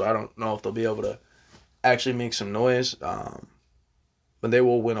tough, so I don't know if they'll be able to actually make some noise. But they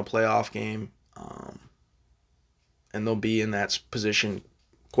will win a playoff game, and they'll be in that position,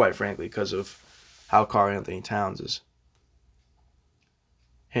 quite frankly, because of how Karl-Anthony Towns has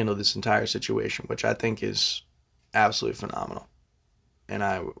handled this entire situation, which I think is absolutely phenomenal. And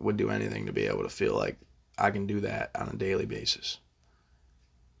I would do anything to be able to feel like I can do that on a daily basis.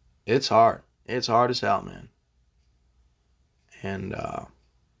 It's hard. It's hard as hell, man. And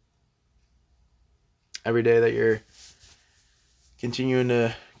every day that you're continuing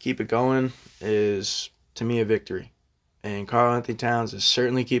to keep it going is, to me, a victory. And Karl-Anthony Towns is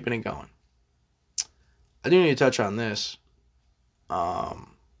certainly keeping it going. I do need to touch on this,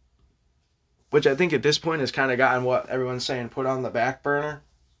 which I think at this point has kind of gotten what everyone's saying put on the back burner.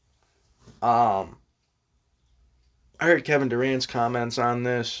 I heard Kevin Durant's comments on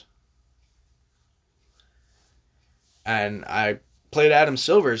this. And I played Adam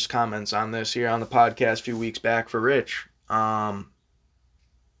Silver's comments on this here on the podcast a few weeks back for Rich. I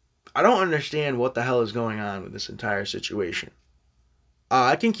don't understand what the hell is going on with this entire situation.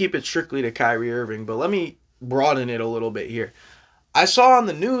 I can keep it strictly to Kyrie Irving, but let me broaden it a little bit here. I saw on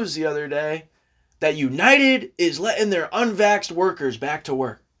the news the other day that United is letting their unvaxxed workers back to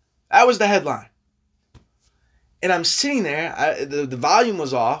work. That was the headline. And I'm sitting there, the volume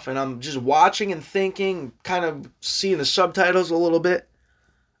was off, and I'm just watching and thinking, kind of seeing the subtitles a little bit.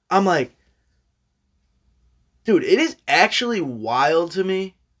 I'm like, dude, it is actually wild to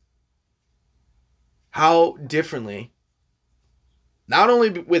me how differently, not only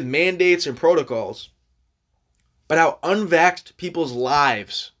with mandates and protocols, but how unvaxxed people's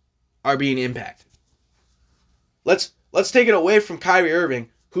lives are being impacted. Let's take it away from Kyrie Irving,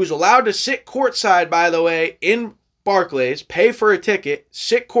 who's allowed to sit courtside, by the way, in Barclays, pay for a ticket,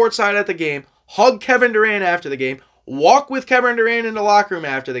 sit courtside at the game, hug Kevin Durant after the game, walk with Kevin Durant in the locker room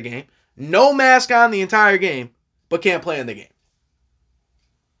after the game, no mask on the entire game, but can't play in the game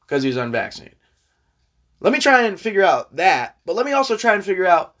because he's unvaccinated. Let me try and figure out that, but let me also try and figure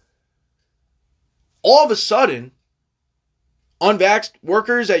out, all of a sudden, unvaxxed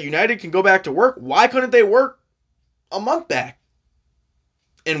workers at United can go back to work. Why couldn't they work a month back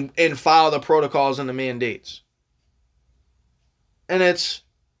and follow the protocols and the mandates? And it's,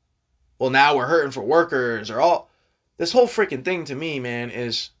 well, now we're hurting for workers or all. This whole freaking thing to me, man,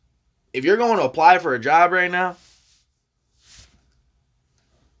 is if you're going to apply for a job right now,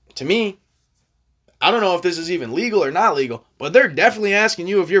 to me, I don't know if this is even legal or not legal, but they're definitely asking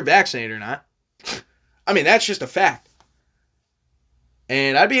you if you're vaccinated or not. I mean, that's just a fact.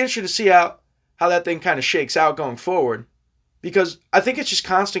 And I'd be interested to see how that thing kind of shakes out going forward, because I think it's just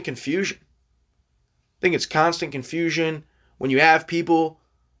constant confusion. I think it's constant confusion when you have people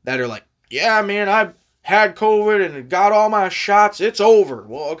that are like, yeah, man, I've had COVID and got all my shots. It's over.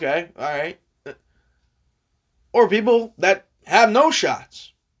 Well, okay, all right. Or people that have no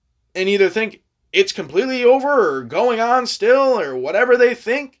shots and either think it's completely over or going on still or whatever they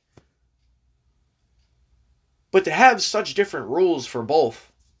think. But to have such different rules for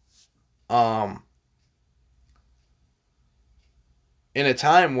both, in a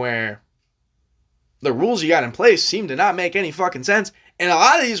time where the rules you got in place seem to not make any fucking sense, and a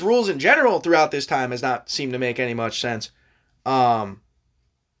lot of these rules in general throughout this time has not seemed to make any much sense. I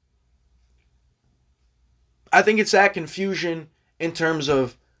think it's that confusion in terms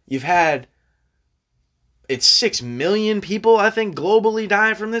of you've had, it's 6 million people, I think, globally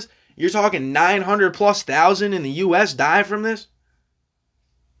die from this. You're talking 900 plus thousand in the U.S. die from this.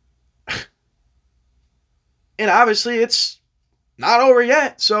 And obviously it's not over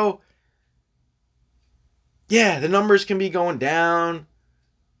yet. So, yeah, the numbers can be going down.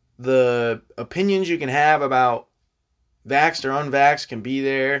 The opinions you can have about vaxxed or unvaxxed can be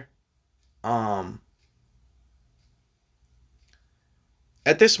there. At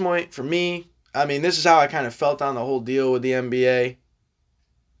this point, for me, I mean, this is how I kind of felt on the whole deal with the NBA.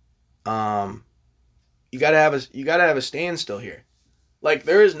 You gotta have a standstill here. Like,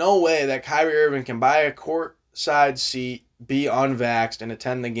 there is no way that Kyrie Irving can buy a courtside seat, be unvaxxed, and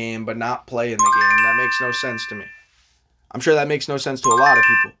attend the game, but not play in the game. That makes no sense to me. I'm sure that makes no sense to a lot of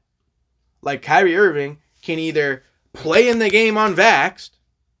people. Like, Kyrie Irving can either play in the game unvaxxed,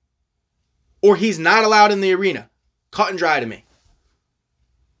 or he's not allowed in the arena. Cut and dry to me.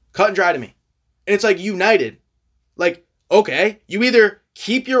 Cut and dry to me. And it's like United. Like, okay, you either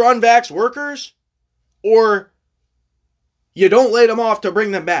keep your unvaxxed workers, or you don't lay them off to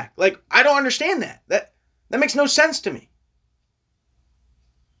bring them back. Like, I don't understand that. That makes no sense to me.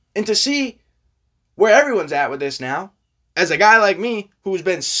 And to see where everyone's at with this now, as a guy like me who's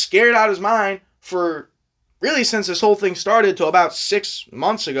been scared out of his mind for really since this whole thing started till about 6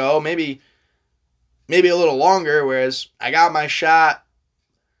 months ago, maybe a little longer, whereas I got my shot,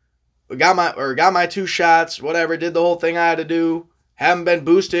 got my 2 shots, whatever, did the whole thing I had to do. Haven't been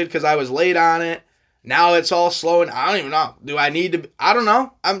boosted because I was late on it. Now it's all slowing. I don't even know. Do I need to? I don't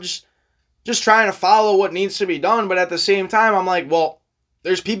know. I'm just trying to follow what needs to be done. But at the same time, I'm like, well,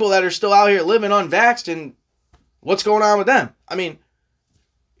 there's people that are still out here living unvaxxed, and what's going on with them? I mean,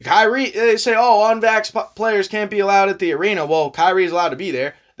 Kyrie, they say, oh, unvaxxed players can't be allowed at the arena. Well, Kyrie's allowed to be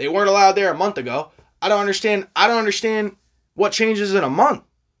there. They weren't allowed there a month ago. I don't understand what changes in a month.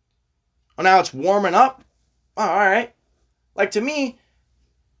 Well, now it's warming up. Oh, all right. Like, to me,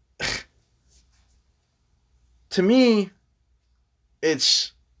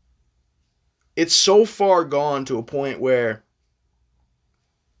 it's so far gone to a point where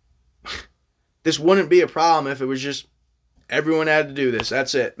this wouldn't be a problem if it was just everyone had to do this.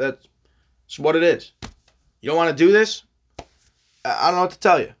 That's it. That's what it is. You don't want to do this? I don't know what to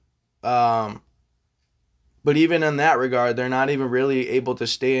tell you. But even in that regard, they're not even really able to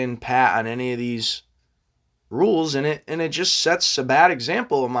stay in pat on any of these rules, and it just sets a bad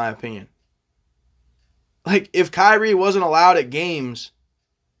example, in my opinion. Like, if Kyrie wasn't allowed at games,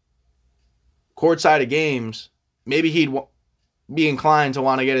 courtside of games, maybe he'd be inclined to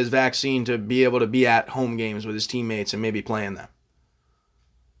want to get his vaccine to be able to be at home games with his teammates and maybe playing them.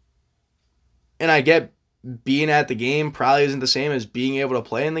 And I get being at the game probably isn't the same as being able to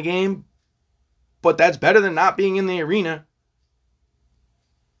play in the game, but that's better than not being in the arena.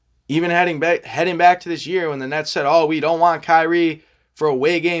 Even heading back to this year when the Nets said, oh, we don't want Kyrie for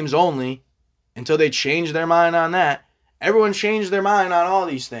away games only, until they changed their mind on that. Everyone changed their mind on all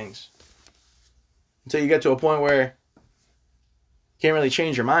these things. Until you get to a point where you can't really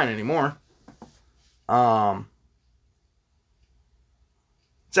change your mind anymore.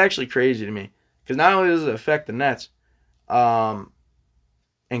 It's actually crazy to me. Because not only does it affect the Nets, and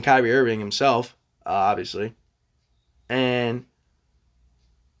Kyrie Irving himself, obviously, and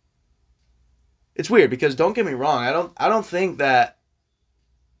it's weird because don't get me wrong, I don't think that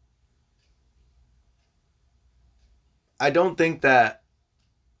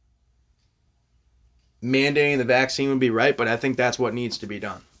mandating the vaccine would be right, but I think that's what needs to be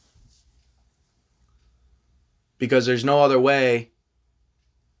done. Because there's no other way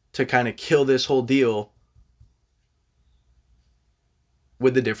to kind of kill this whole deal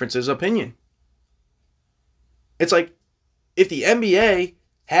with the differences of opinion. It's like, if the NBA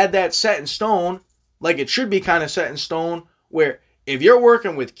had that set in stone, like it should be kind of set in stone, where if you're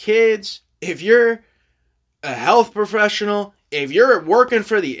working with kids, if you're a health professional, if you're working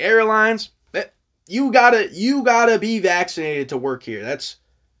for the airlines, you gotta be vaccinated to work here. That's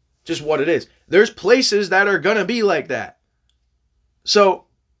just what it is. There's places that are gonna be like that. So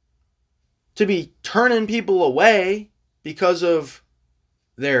to be turning people away because of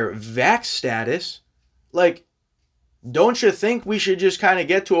their vax status, like, don't you think we should just kind of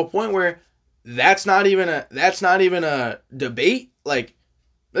get to a point where that's not even a debate? Like,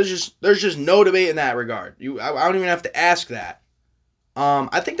 there's just no debate in that regard. I don't even have to ask that.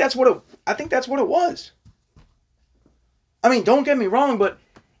 I think that's what it was. I mean, don't get me wrong, but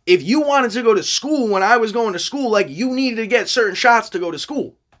if you wanted to go to school when I was going to school, like, you needed to get certain shots to go to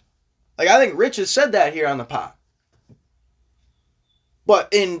school. Like, I think Rich has said that here on the pod. But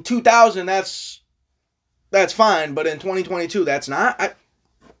in 2000, that's fine. But in 2022, that's not.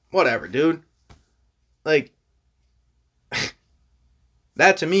 Whatever, dude. Like,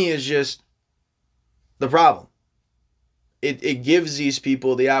 that to me is just the problem. It gives these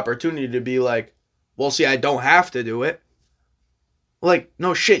people the opportunity to be like, well, see, I don't have to do it. Like,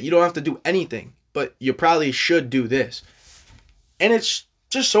 no shit, you don't have to do anything. But you probably should do this. And it's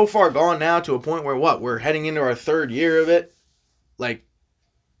just so far gone now to a point where we're heading into our third year of it. Like,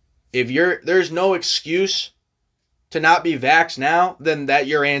 there's no excuse to not be vaxxed now, then that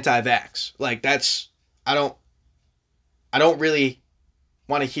you're anti-vax. Like, I don't really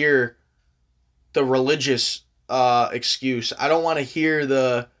want to hear the religious excuse. I don't want to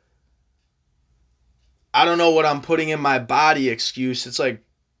hear I don't know what I'm putting in my body excuse. It's like,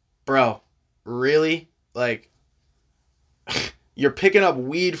 bro, really? Like, you're picking up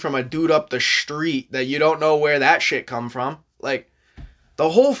weed from a dude up the street that you don't know where that shit come from. Like, the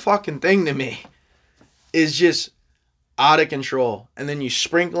whole fucking thing to me is just out of control. And then you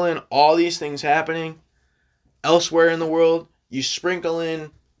sprinkle in all these things happening elsewhere in the world. You sprinkle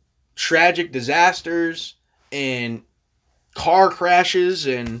in tragic disasters and car crashes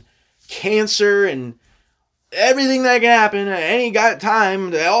and cancer and everything that can happen at any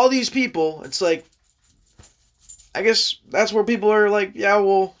time to all these people. It's like, I guess that's where people are like, yeah,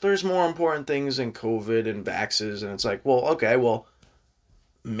 well, there's more important things than COVID and vaxes. And it's like, well, okay, well,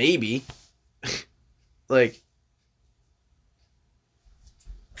 maybe. Like,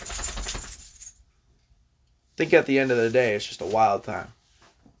 I think at the end of the day, it's just a wild time.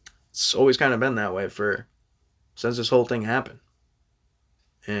 It's always kind of been that way since this whole thing happened.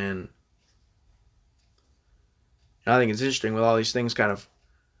 And I think it's interesting with all these things kind of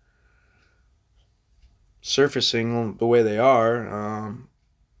surfacing the way they are.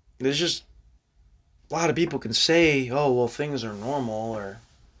 There's just a lot of people can say, oh, well, things are normal, or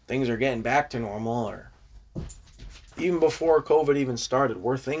things are getting back to normal, or even before COVID even started,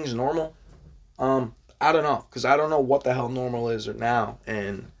 were things normal? I don't know, because I don't know what the hell normal is now,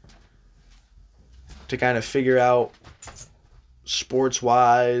 and to kind of figure out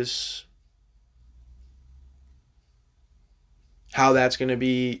sports-wise how that's going to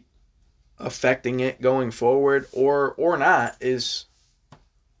be affecting it going forward or not is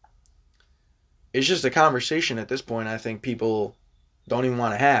it's just a conversation at this point I think people don't even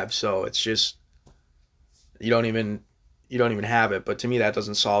want to have. So it's just you don't even have it. But to me, that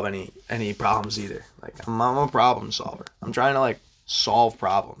doesn't solve any problems either. Like I'm a problem solver. I'm trying to like solve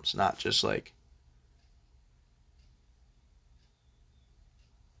problems, not just like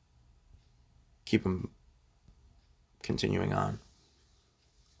keep them continuing on.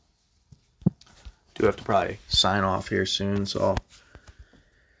 Do have to probably sign off here soon, so I'll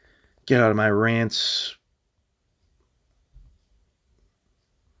get out of my rants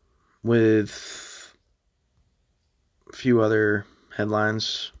with a few other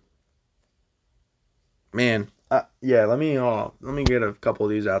headlines. Man, yeah, let me get a couple of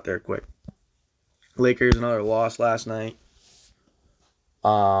these out there quick. Lakers another loss last night.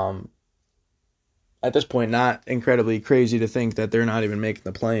 Um, at this point, not incredibly crazy to think that they're not even making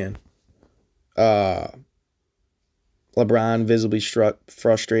the play-in. Uh, LeBron visibly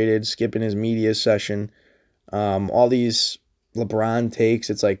frustrated, skipping his media session. All these LeBron takes,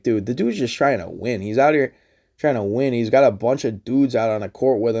 it's like, dude, the dude's just trying to win. He's out here trying to win. He's got a bunch of dudes out on the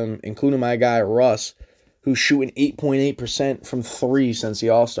court with him, including my guy Russ, who's shooting 8.8% from three since the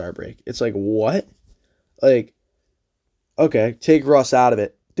All-Star break. It's like, what? Like, okay, take Russ out of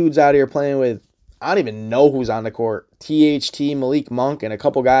it. Dude's out here playing with, I don't even know who's on the court. THT, Malik Monk, and a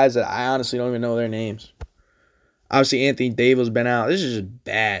couple guys that I honestly don't even know their names. Obviously, Anthony Davis been out. This is just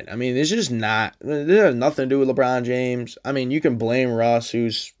bad. I mean, this is just not. This has nothing to do with LeBron James. I mean, you can blame Russ,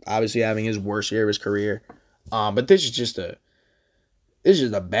 who's obviously having his worst year of his career. But this is just a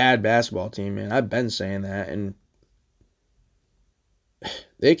bad basketball team, man. I've been saying that, and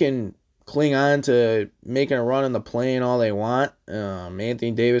they can cling on to making a run in the play-in all they want.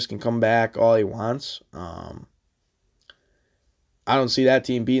 Anthony Davis can come back all he wants. I don't see that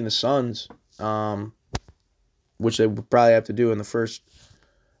team beating the Suns. Which they would probably have to do in the first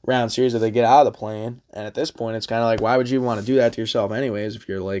round series if they get out of the play-in. And at this point, it's kind of like, why would you want to do that to yourself anyways if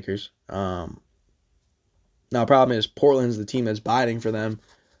you're the Lakers? Now, the problem is Portland's the team that's biting for them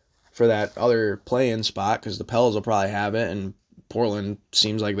for that other play-in spot because the Pels will probably have it, and Portland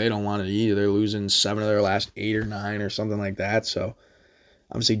seems like they don't want it either. They're losing 7 of their last 8 or 9 or something like that. So,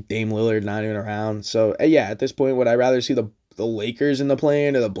 obviously, Dame Lillard not even around. So, yeah, at this point, would I rather see the Lakers in the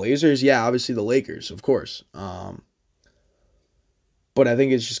play-in or the Blazers? Yeah, obviously the Lakers, of course. But I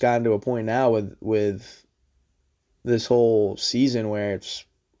think it's just gotten to a point now with this whole season where it's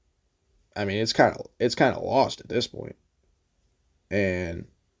kind of lost at this point. And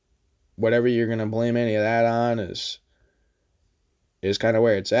whatever you're gonna blame any of that on is kind of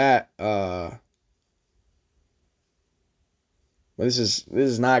where it's at. But this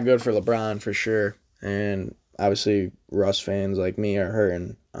is not good for LeBron for sure. And obviously, Russ fans like me are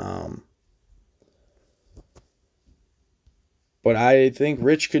hurting. But I think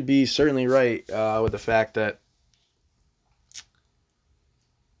Rich could be certainly right with the fact that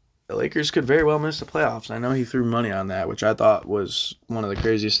the Lakers could very well miss the playoffs. I know he threw money on that, which I thought was one of the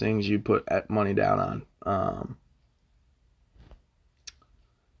craziest things you put money down on.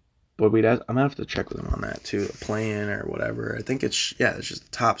 But I'm gonna have to check with him on that too, the play-in or whatever. I think it's just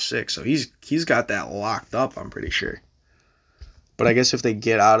the top 6, so he's got that locked up. I'm pretty sure. But I guess if they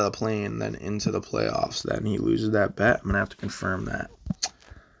get out of the play-in then into the playoffs, then he loses that bet. I'm gonna have to confirm that.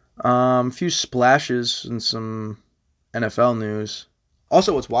 A few splashes and some NFL news.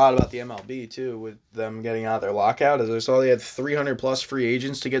 Also, what's wild about the MLB too, with them getting out of their lockout, is I saw they had 300 plus free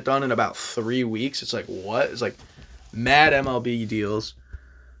agents to get done in about 3 weeks. It's like what? It's like mad MLB deals.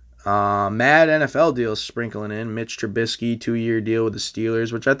 Mad NFL deals sprinkling in. Mitch Trubisky 2-year deal with the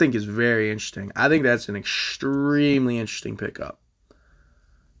Steelers, which I think is very interesting. I think that's an extremely interesting pickup.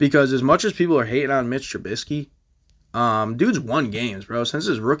 Because as much as people are hating on Mitch Trubisky, dude's won games, bro. Since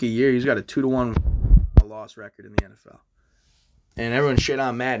his rookie year, he's got a 2-1 loss record in the NFL. And everyone shit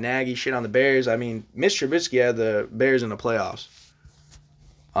on Matt Nagy, shit on the Bears. I mean, Mitch Trubisky had the Bears in the playoffs.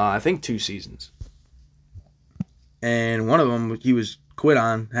 I think 2 seasons. And one of them he was quit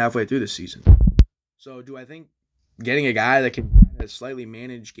on halfway through the season. So do I think getting a guy that can slightly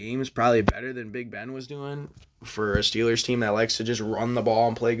manage games probably better than Big Ben was doing for a Steelers team that likes to just run the ball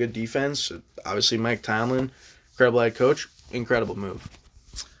and play good defense? Obviously, Mike Tomlin, incredible head coach, incredible move.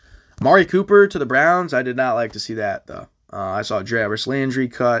 Amari Cooper to the Browns, I did not like to see that, though. I saw Jarvis Landry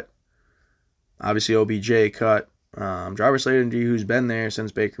cut. Obviously, OBJ cut. Jarvis Landry, who's been there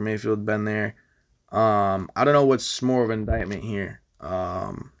since Baker Mayfield been there. I don't know what's more of an indictment here.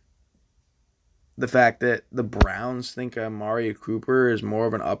 The fact that the Browns think Amari Cooper is more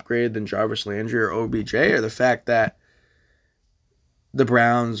of an upgrade than Jarvis Landry or OBJ, or the fact that the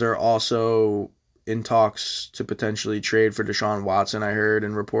Browns are also in talks to potentially trade for Deshaun Watson, I heard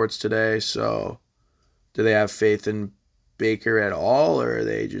in reports today. So Do they have faith in Baker at all, or are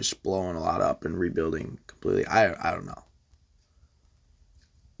they just blowing a lot up and rebuilding completely? I don't know.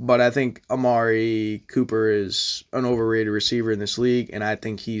 But I think Amari Cooper is an overrated receiver in this league, and I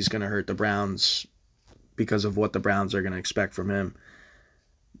think he's going to hurt the Browns because of what the Browns are going to expect from him.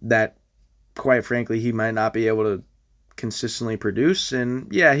 That, quite frankly, he might not be able to consistently produce.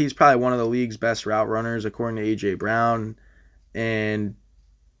 And yeah, he's probably one of the league's best route runners, according to A.J. Brown. And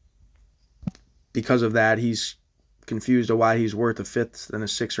because of that, he's confused of why he's worth a 5th and a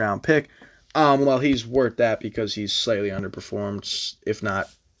 6th round pick. Well, he's worth that because he's slightly underperformed, if not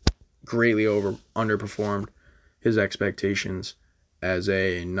greatly underperformed his expectations as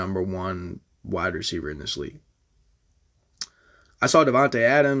a number 1 wide receiver in this league. I saw Davante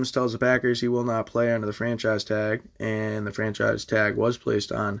Adams tells the Packers he will not play under the franchise tag, and the franchise tag was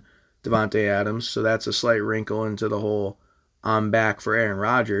placed on Davante Adams, so that's a slight wrinkle into the whole I'm back for Aaron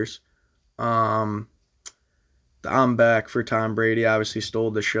Rodgers. The I'm back for Tom Brady obviously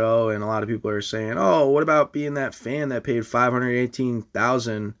stole the show, and a lot of people are saying, oh, what about being that fan that paid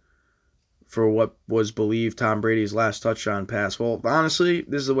 $518,000 for what was believed Tom Brady's last touchdown pass? Well, honestly,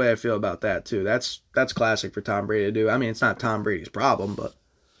 this is the way I feel about that too. That's classic for Tom Brady to do. I mean, it's not Tom Brady's problem, but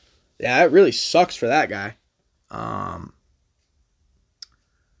yeah, it really sucks for that guy.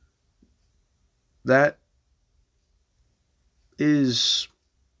 That is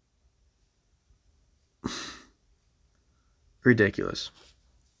ridiculous.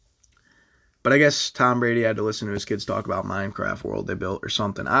 But I guess Tom Brady had to listen to his kids talk about Minecraft world they built or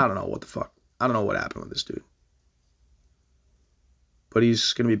something. I don't know what the fuck. I don't know what happened with this dude. But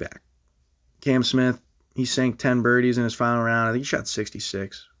he's going to be back. Cam Smith, he sank 10 birdies in his final round. I think he shot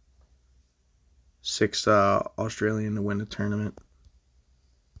 66. 6th Australian to win the tournament.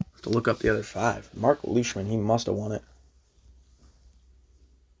 I have to look up the other 5. Mark Leishman, he must have won it.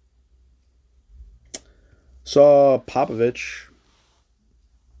 Saw Popovich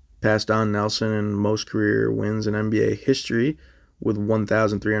passed on Nelson in most career wins in NBA history with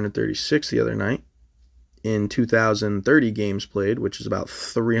 1,336 the other night in 2,030 games played, which is about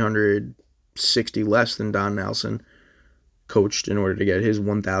 360 less than Don Nelson coached in order to get his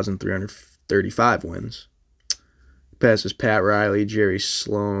 1,335 wins. Passes Pat Riley, Jerry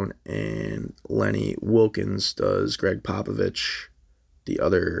Sloan, and Lenny Wilkins does Greg Popovich, the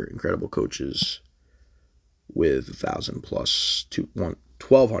other incredible coaches with 1,000 plus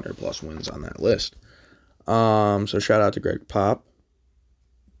 1,200 plus wins on that list. So shout out to Greg Pop,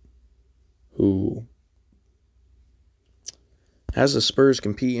 who has the Spurs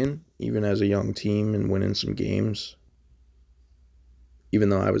competing, even as a young team, and winning some games. Even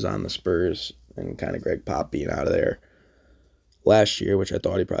though I was on the Spurs, and kind of Greg Pop being out of there last year, which I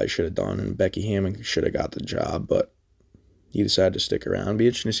thought he probably should have done, and Becky Hammon should have got the job, but he decided to stick around. Be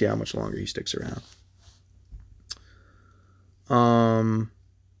interesting to see how much longer he sticks around. And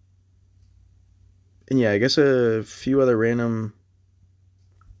yeah, I guess a few other random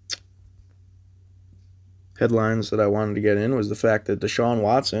headlines that I wanted to get in was the fact that Deshaun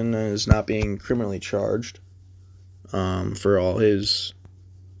Watson is not being criminally charged for all his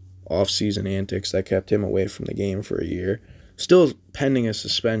off-season antics that kept him away from the game for a year. Still pending a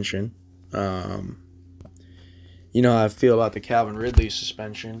suspension. You know how I feel about the Calvin Ridley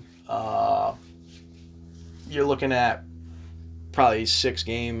suspension. You're looking at probably 6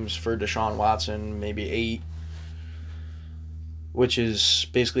 games for Deshaun Watson, maybe 8, which is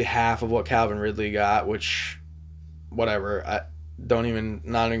basically half of what Calvin Ridley got, which, whatever, not even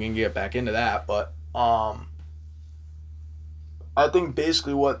gonna get back into that, but I think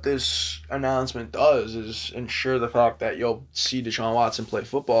basically what this announcement does is ensure the fact that you'll see Deshaun Watson play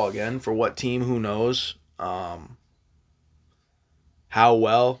football again. For what team, who knows? How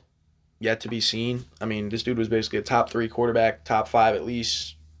well, yet to be seen. I mean, this dude was basically a top 3 quarterback, top 5 at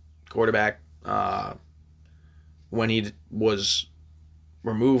least quarterback when he was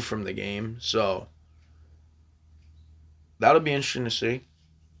removed from the game. So that'll be interesting to see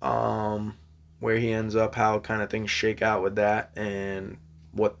where he ends up, how kind of things shake out with that, and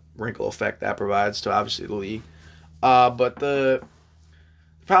what wrinkle effect that provides to obviously the league. But the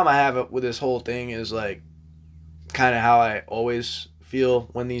problem I have with this whole thing is like kind of how I always feel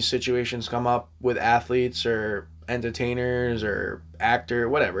when these situations come up with athletes or entertainers or actor,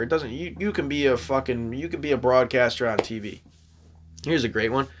 whatever. It doesn't. You can be a broadcaster on TV. Here's a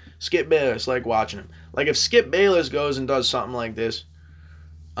great one. Skip Bayless, like watching him. Like if Skip Bayless goes and does something like this,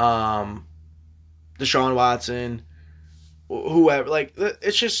 Deshaun Watson, whoever, like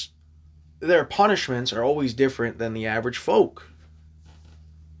it's just their punishments are always different than the average folk.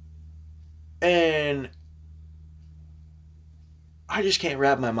 And I just can't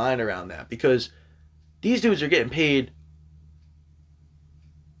wrap my mind around that, because These dudes are getting paid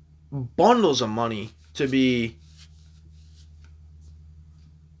bundles of money to be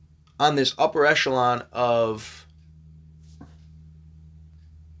on this upper echelon of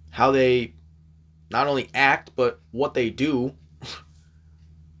how they not only act, but what they do,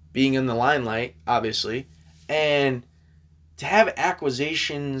 being in the limelight, obviously, and to have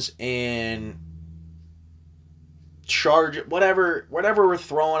accusations and charge, whatever we're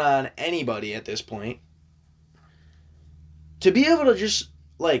throwing on anybody at this point, to be able to just,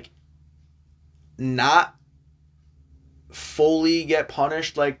 like, not fully get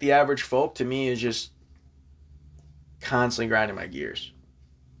punished like the average folk, to me, is just constantly grinding my gears.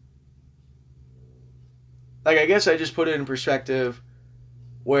 Like, I guess I just put it in perspective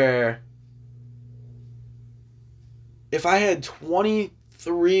where if I had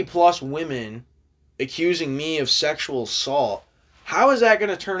 23 plus women accusing me of sexual assault, how is that going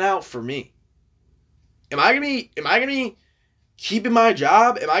to turn out for me? Am I going to be keeping my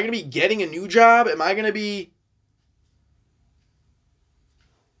job? Am I going to be getting a new job? Am I going to be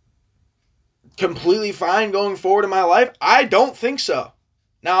completely fine going forward in my life? I don't think so.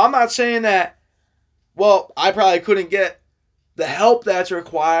 Now, I'm not saying that, well, I probably couldn't get the help that's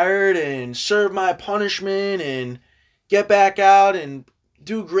required and serve my punishment and get back out and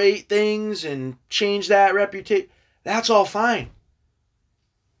do great things and change that reputation. That's all fine.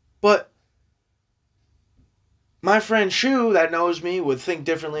 But my friend Shu that knows me would think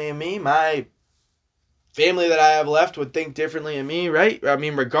differently of me. My family that I have left would think differently of me, right? I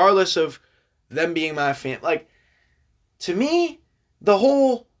mean, regardless of them being my family. Like, to me, the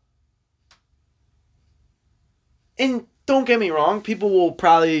whole... And don't get me wrong, people will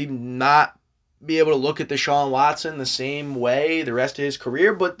probably not be able to look at Deshaun Watson the same way the rest of his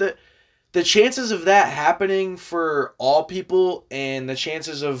career, but the chances of that happening for all people and the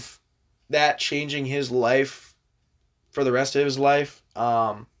chances of that changing his life for the rest of his life,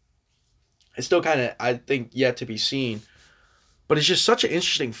 it's still kind of, I think, yet to be seen. But it's just such an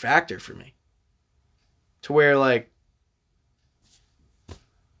interesting factor for me. To where, like,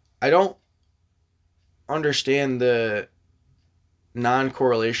 I don't understand the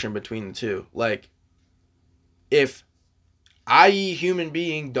non-correlation between the two. Like, if i.e. human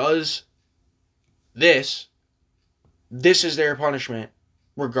being does this is their punishment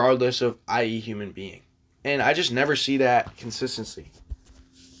regardless of i.e. human being. And I just never see that consistency.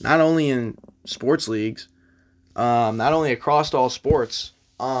 Not only in sports leagues, not only across all sports,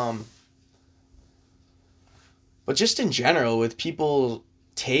 but just in general with people's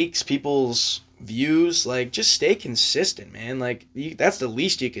takes, people's views. Like, just stay consistent, man. Like, that's the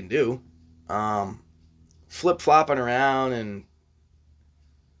least you can do. Flip-flopping around and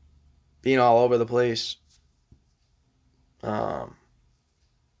being all over the place. I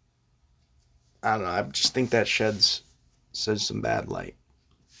don't know. I just think that sheds some bad light.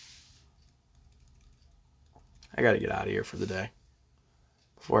 I gotta get out of here for the day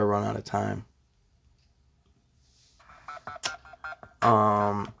before I run out of time.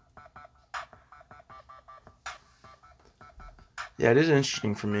 Yeah, it is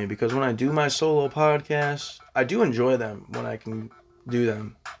interesting for me because when I do my solo podcasts, I do enjoy them when I can do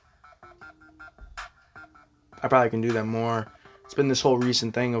them. I probably can do them more. It's been this whole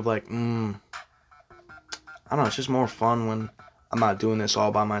recent thing of like, I don't know, it's just more fun when I'm not doing this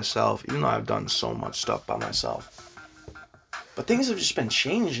all by myself, even though I've done so much stuff by myself. But things have just been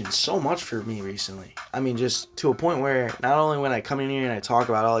changing so much for me recently. I mean, just to a point where not only when I come in here and I talk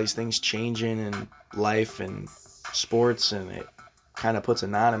about all these things changing in life and sports, and it kind of puts a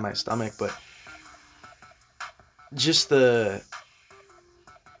knot in my stomach, but just the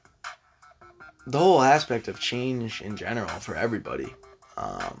whole aspect of change in general for everybody.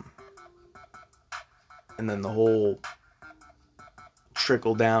 And then the whole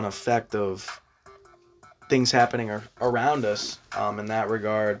trickle-down effect of things happening around us in that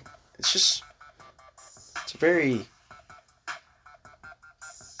regard. It's a very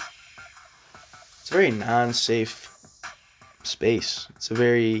non-safe space. It's a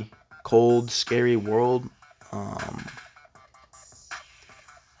very cold, scary world. Right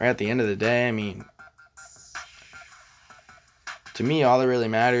at the end of the day, I mean, to me, all that really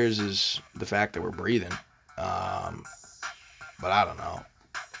matters is the fact that we're breathing. But I don't know.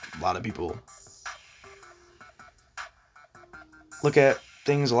 A lot of people look at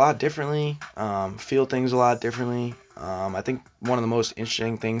things a lot differently, feel things a lot differently. I think one of the most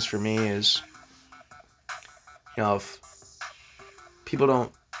interesting things for me is, if people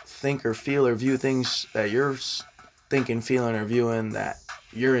don't think or feel or view things that you're thinking, feeling, or viewing, that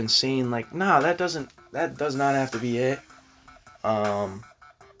you're insane. Like, nah, that does not have to be it.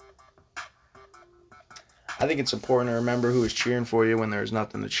 I think it's important to remember who is cheering for you when there's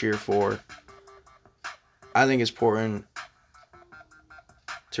nothing to cheer for. I think it's important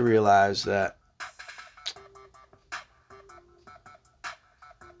to realize that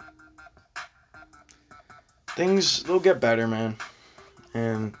they'll get better, man.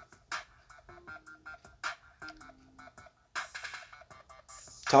 And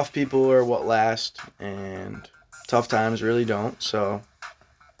tough people are what last, and tough times really don't. So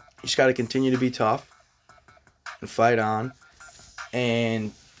you just got to continue to be tough and fight on.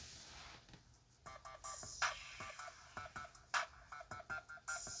 And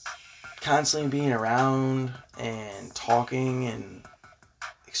constantly being around and talking and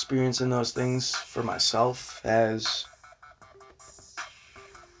experiencing those things for myself has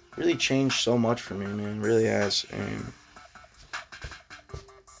really changed so much for me, man. It really has. And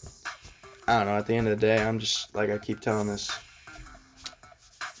I don't know, at the end of the day, I'm just, like I keep telling this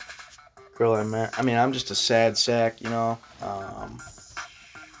girl I met, I'm just a sad sack, you know. I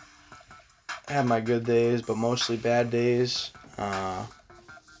have my good days, but mostly bad days.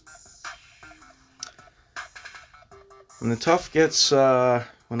 When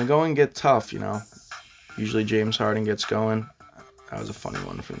the going gets tough, you know, usually James Harden gets going. That was a funny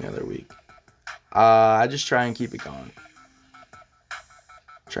one from the other week. I just try and keep it going.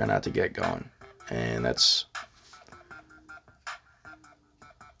 Try not to get going. And that's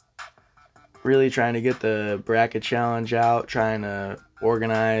really trying to get the bracket challenge out, trying to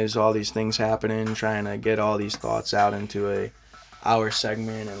organize all these things happening, trying to get all these thoughts out into a hour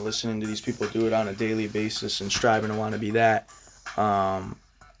segment and listening to these people do it on a daily basis and striving to want to be that.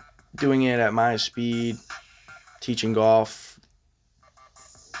 Doing it at my speed, teaching golf,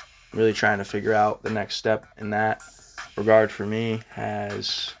 really trying to figure out the next step in that regard for me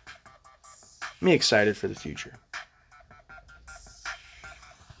has me excited for the future.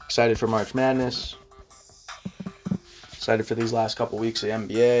 Excited for March Madness. Excited for these last couple weeks of the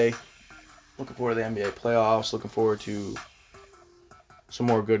NBA. Looking forward to the NBA playoffs. Looking forward to some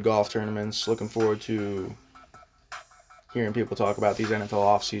more good golf tournaments. Looking forward to hearing people talk about these NFL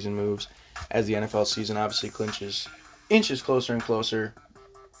offseason moves as the NFL season obviously inches closer and closer.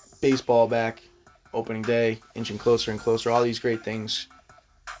 Baseball back, opening day, inching closer and closer. All these great things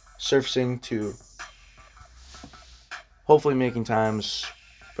surfacing to hopefully making times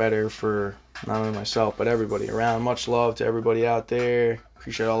better for not only myself but everybody around. Much love to everybody out there.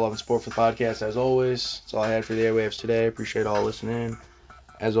 Appreciate all love and support for the podcast as always. That's all I had for the airwaves today. Appreciate all listening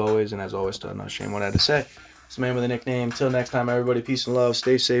as always, and as always, still no shame what I had to say. It's the man with a nickname. Till next time, everybody, peace and love.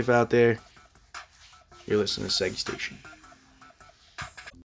 Stay safe out there. You're listening to Seggy Station.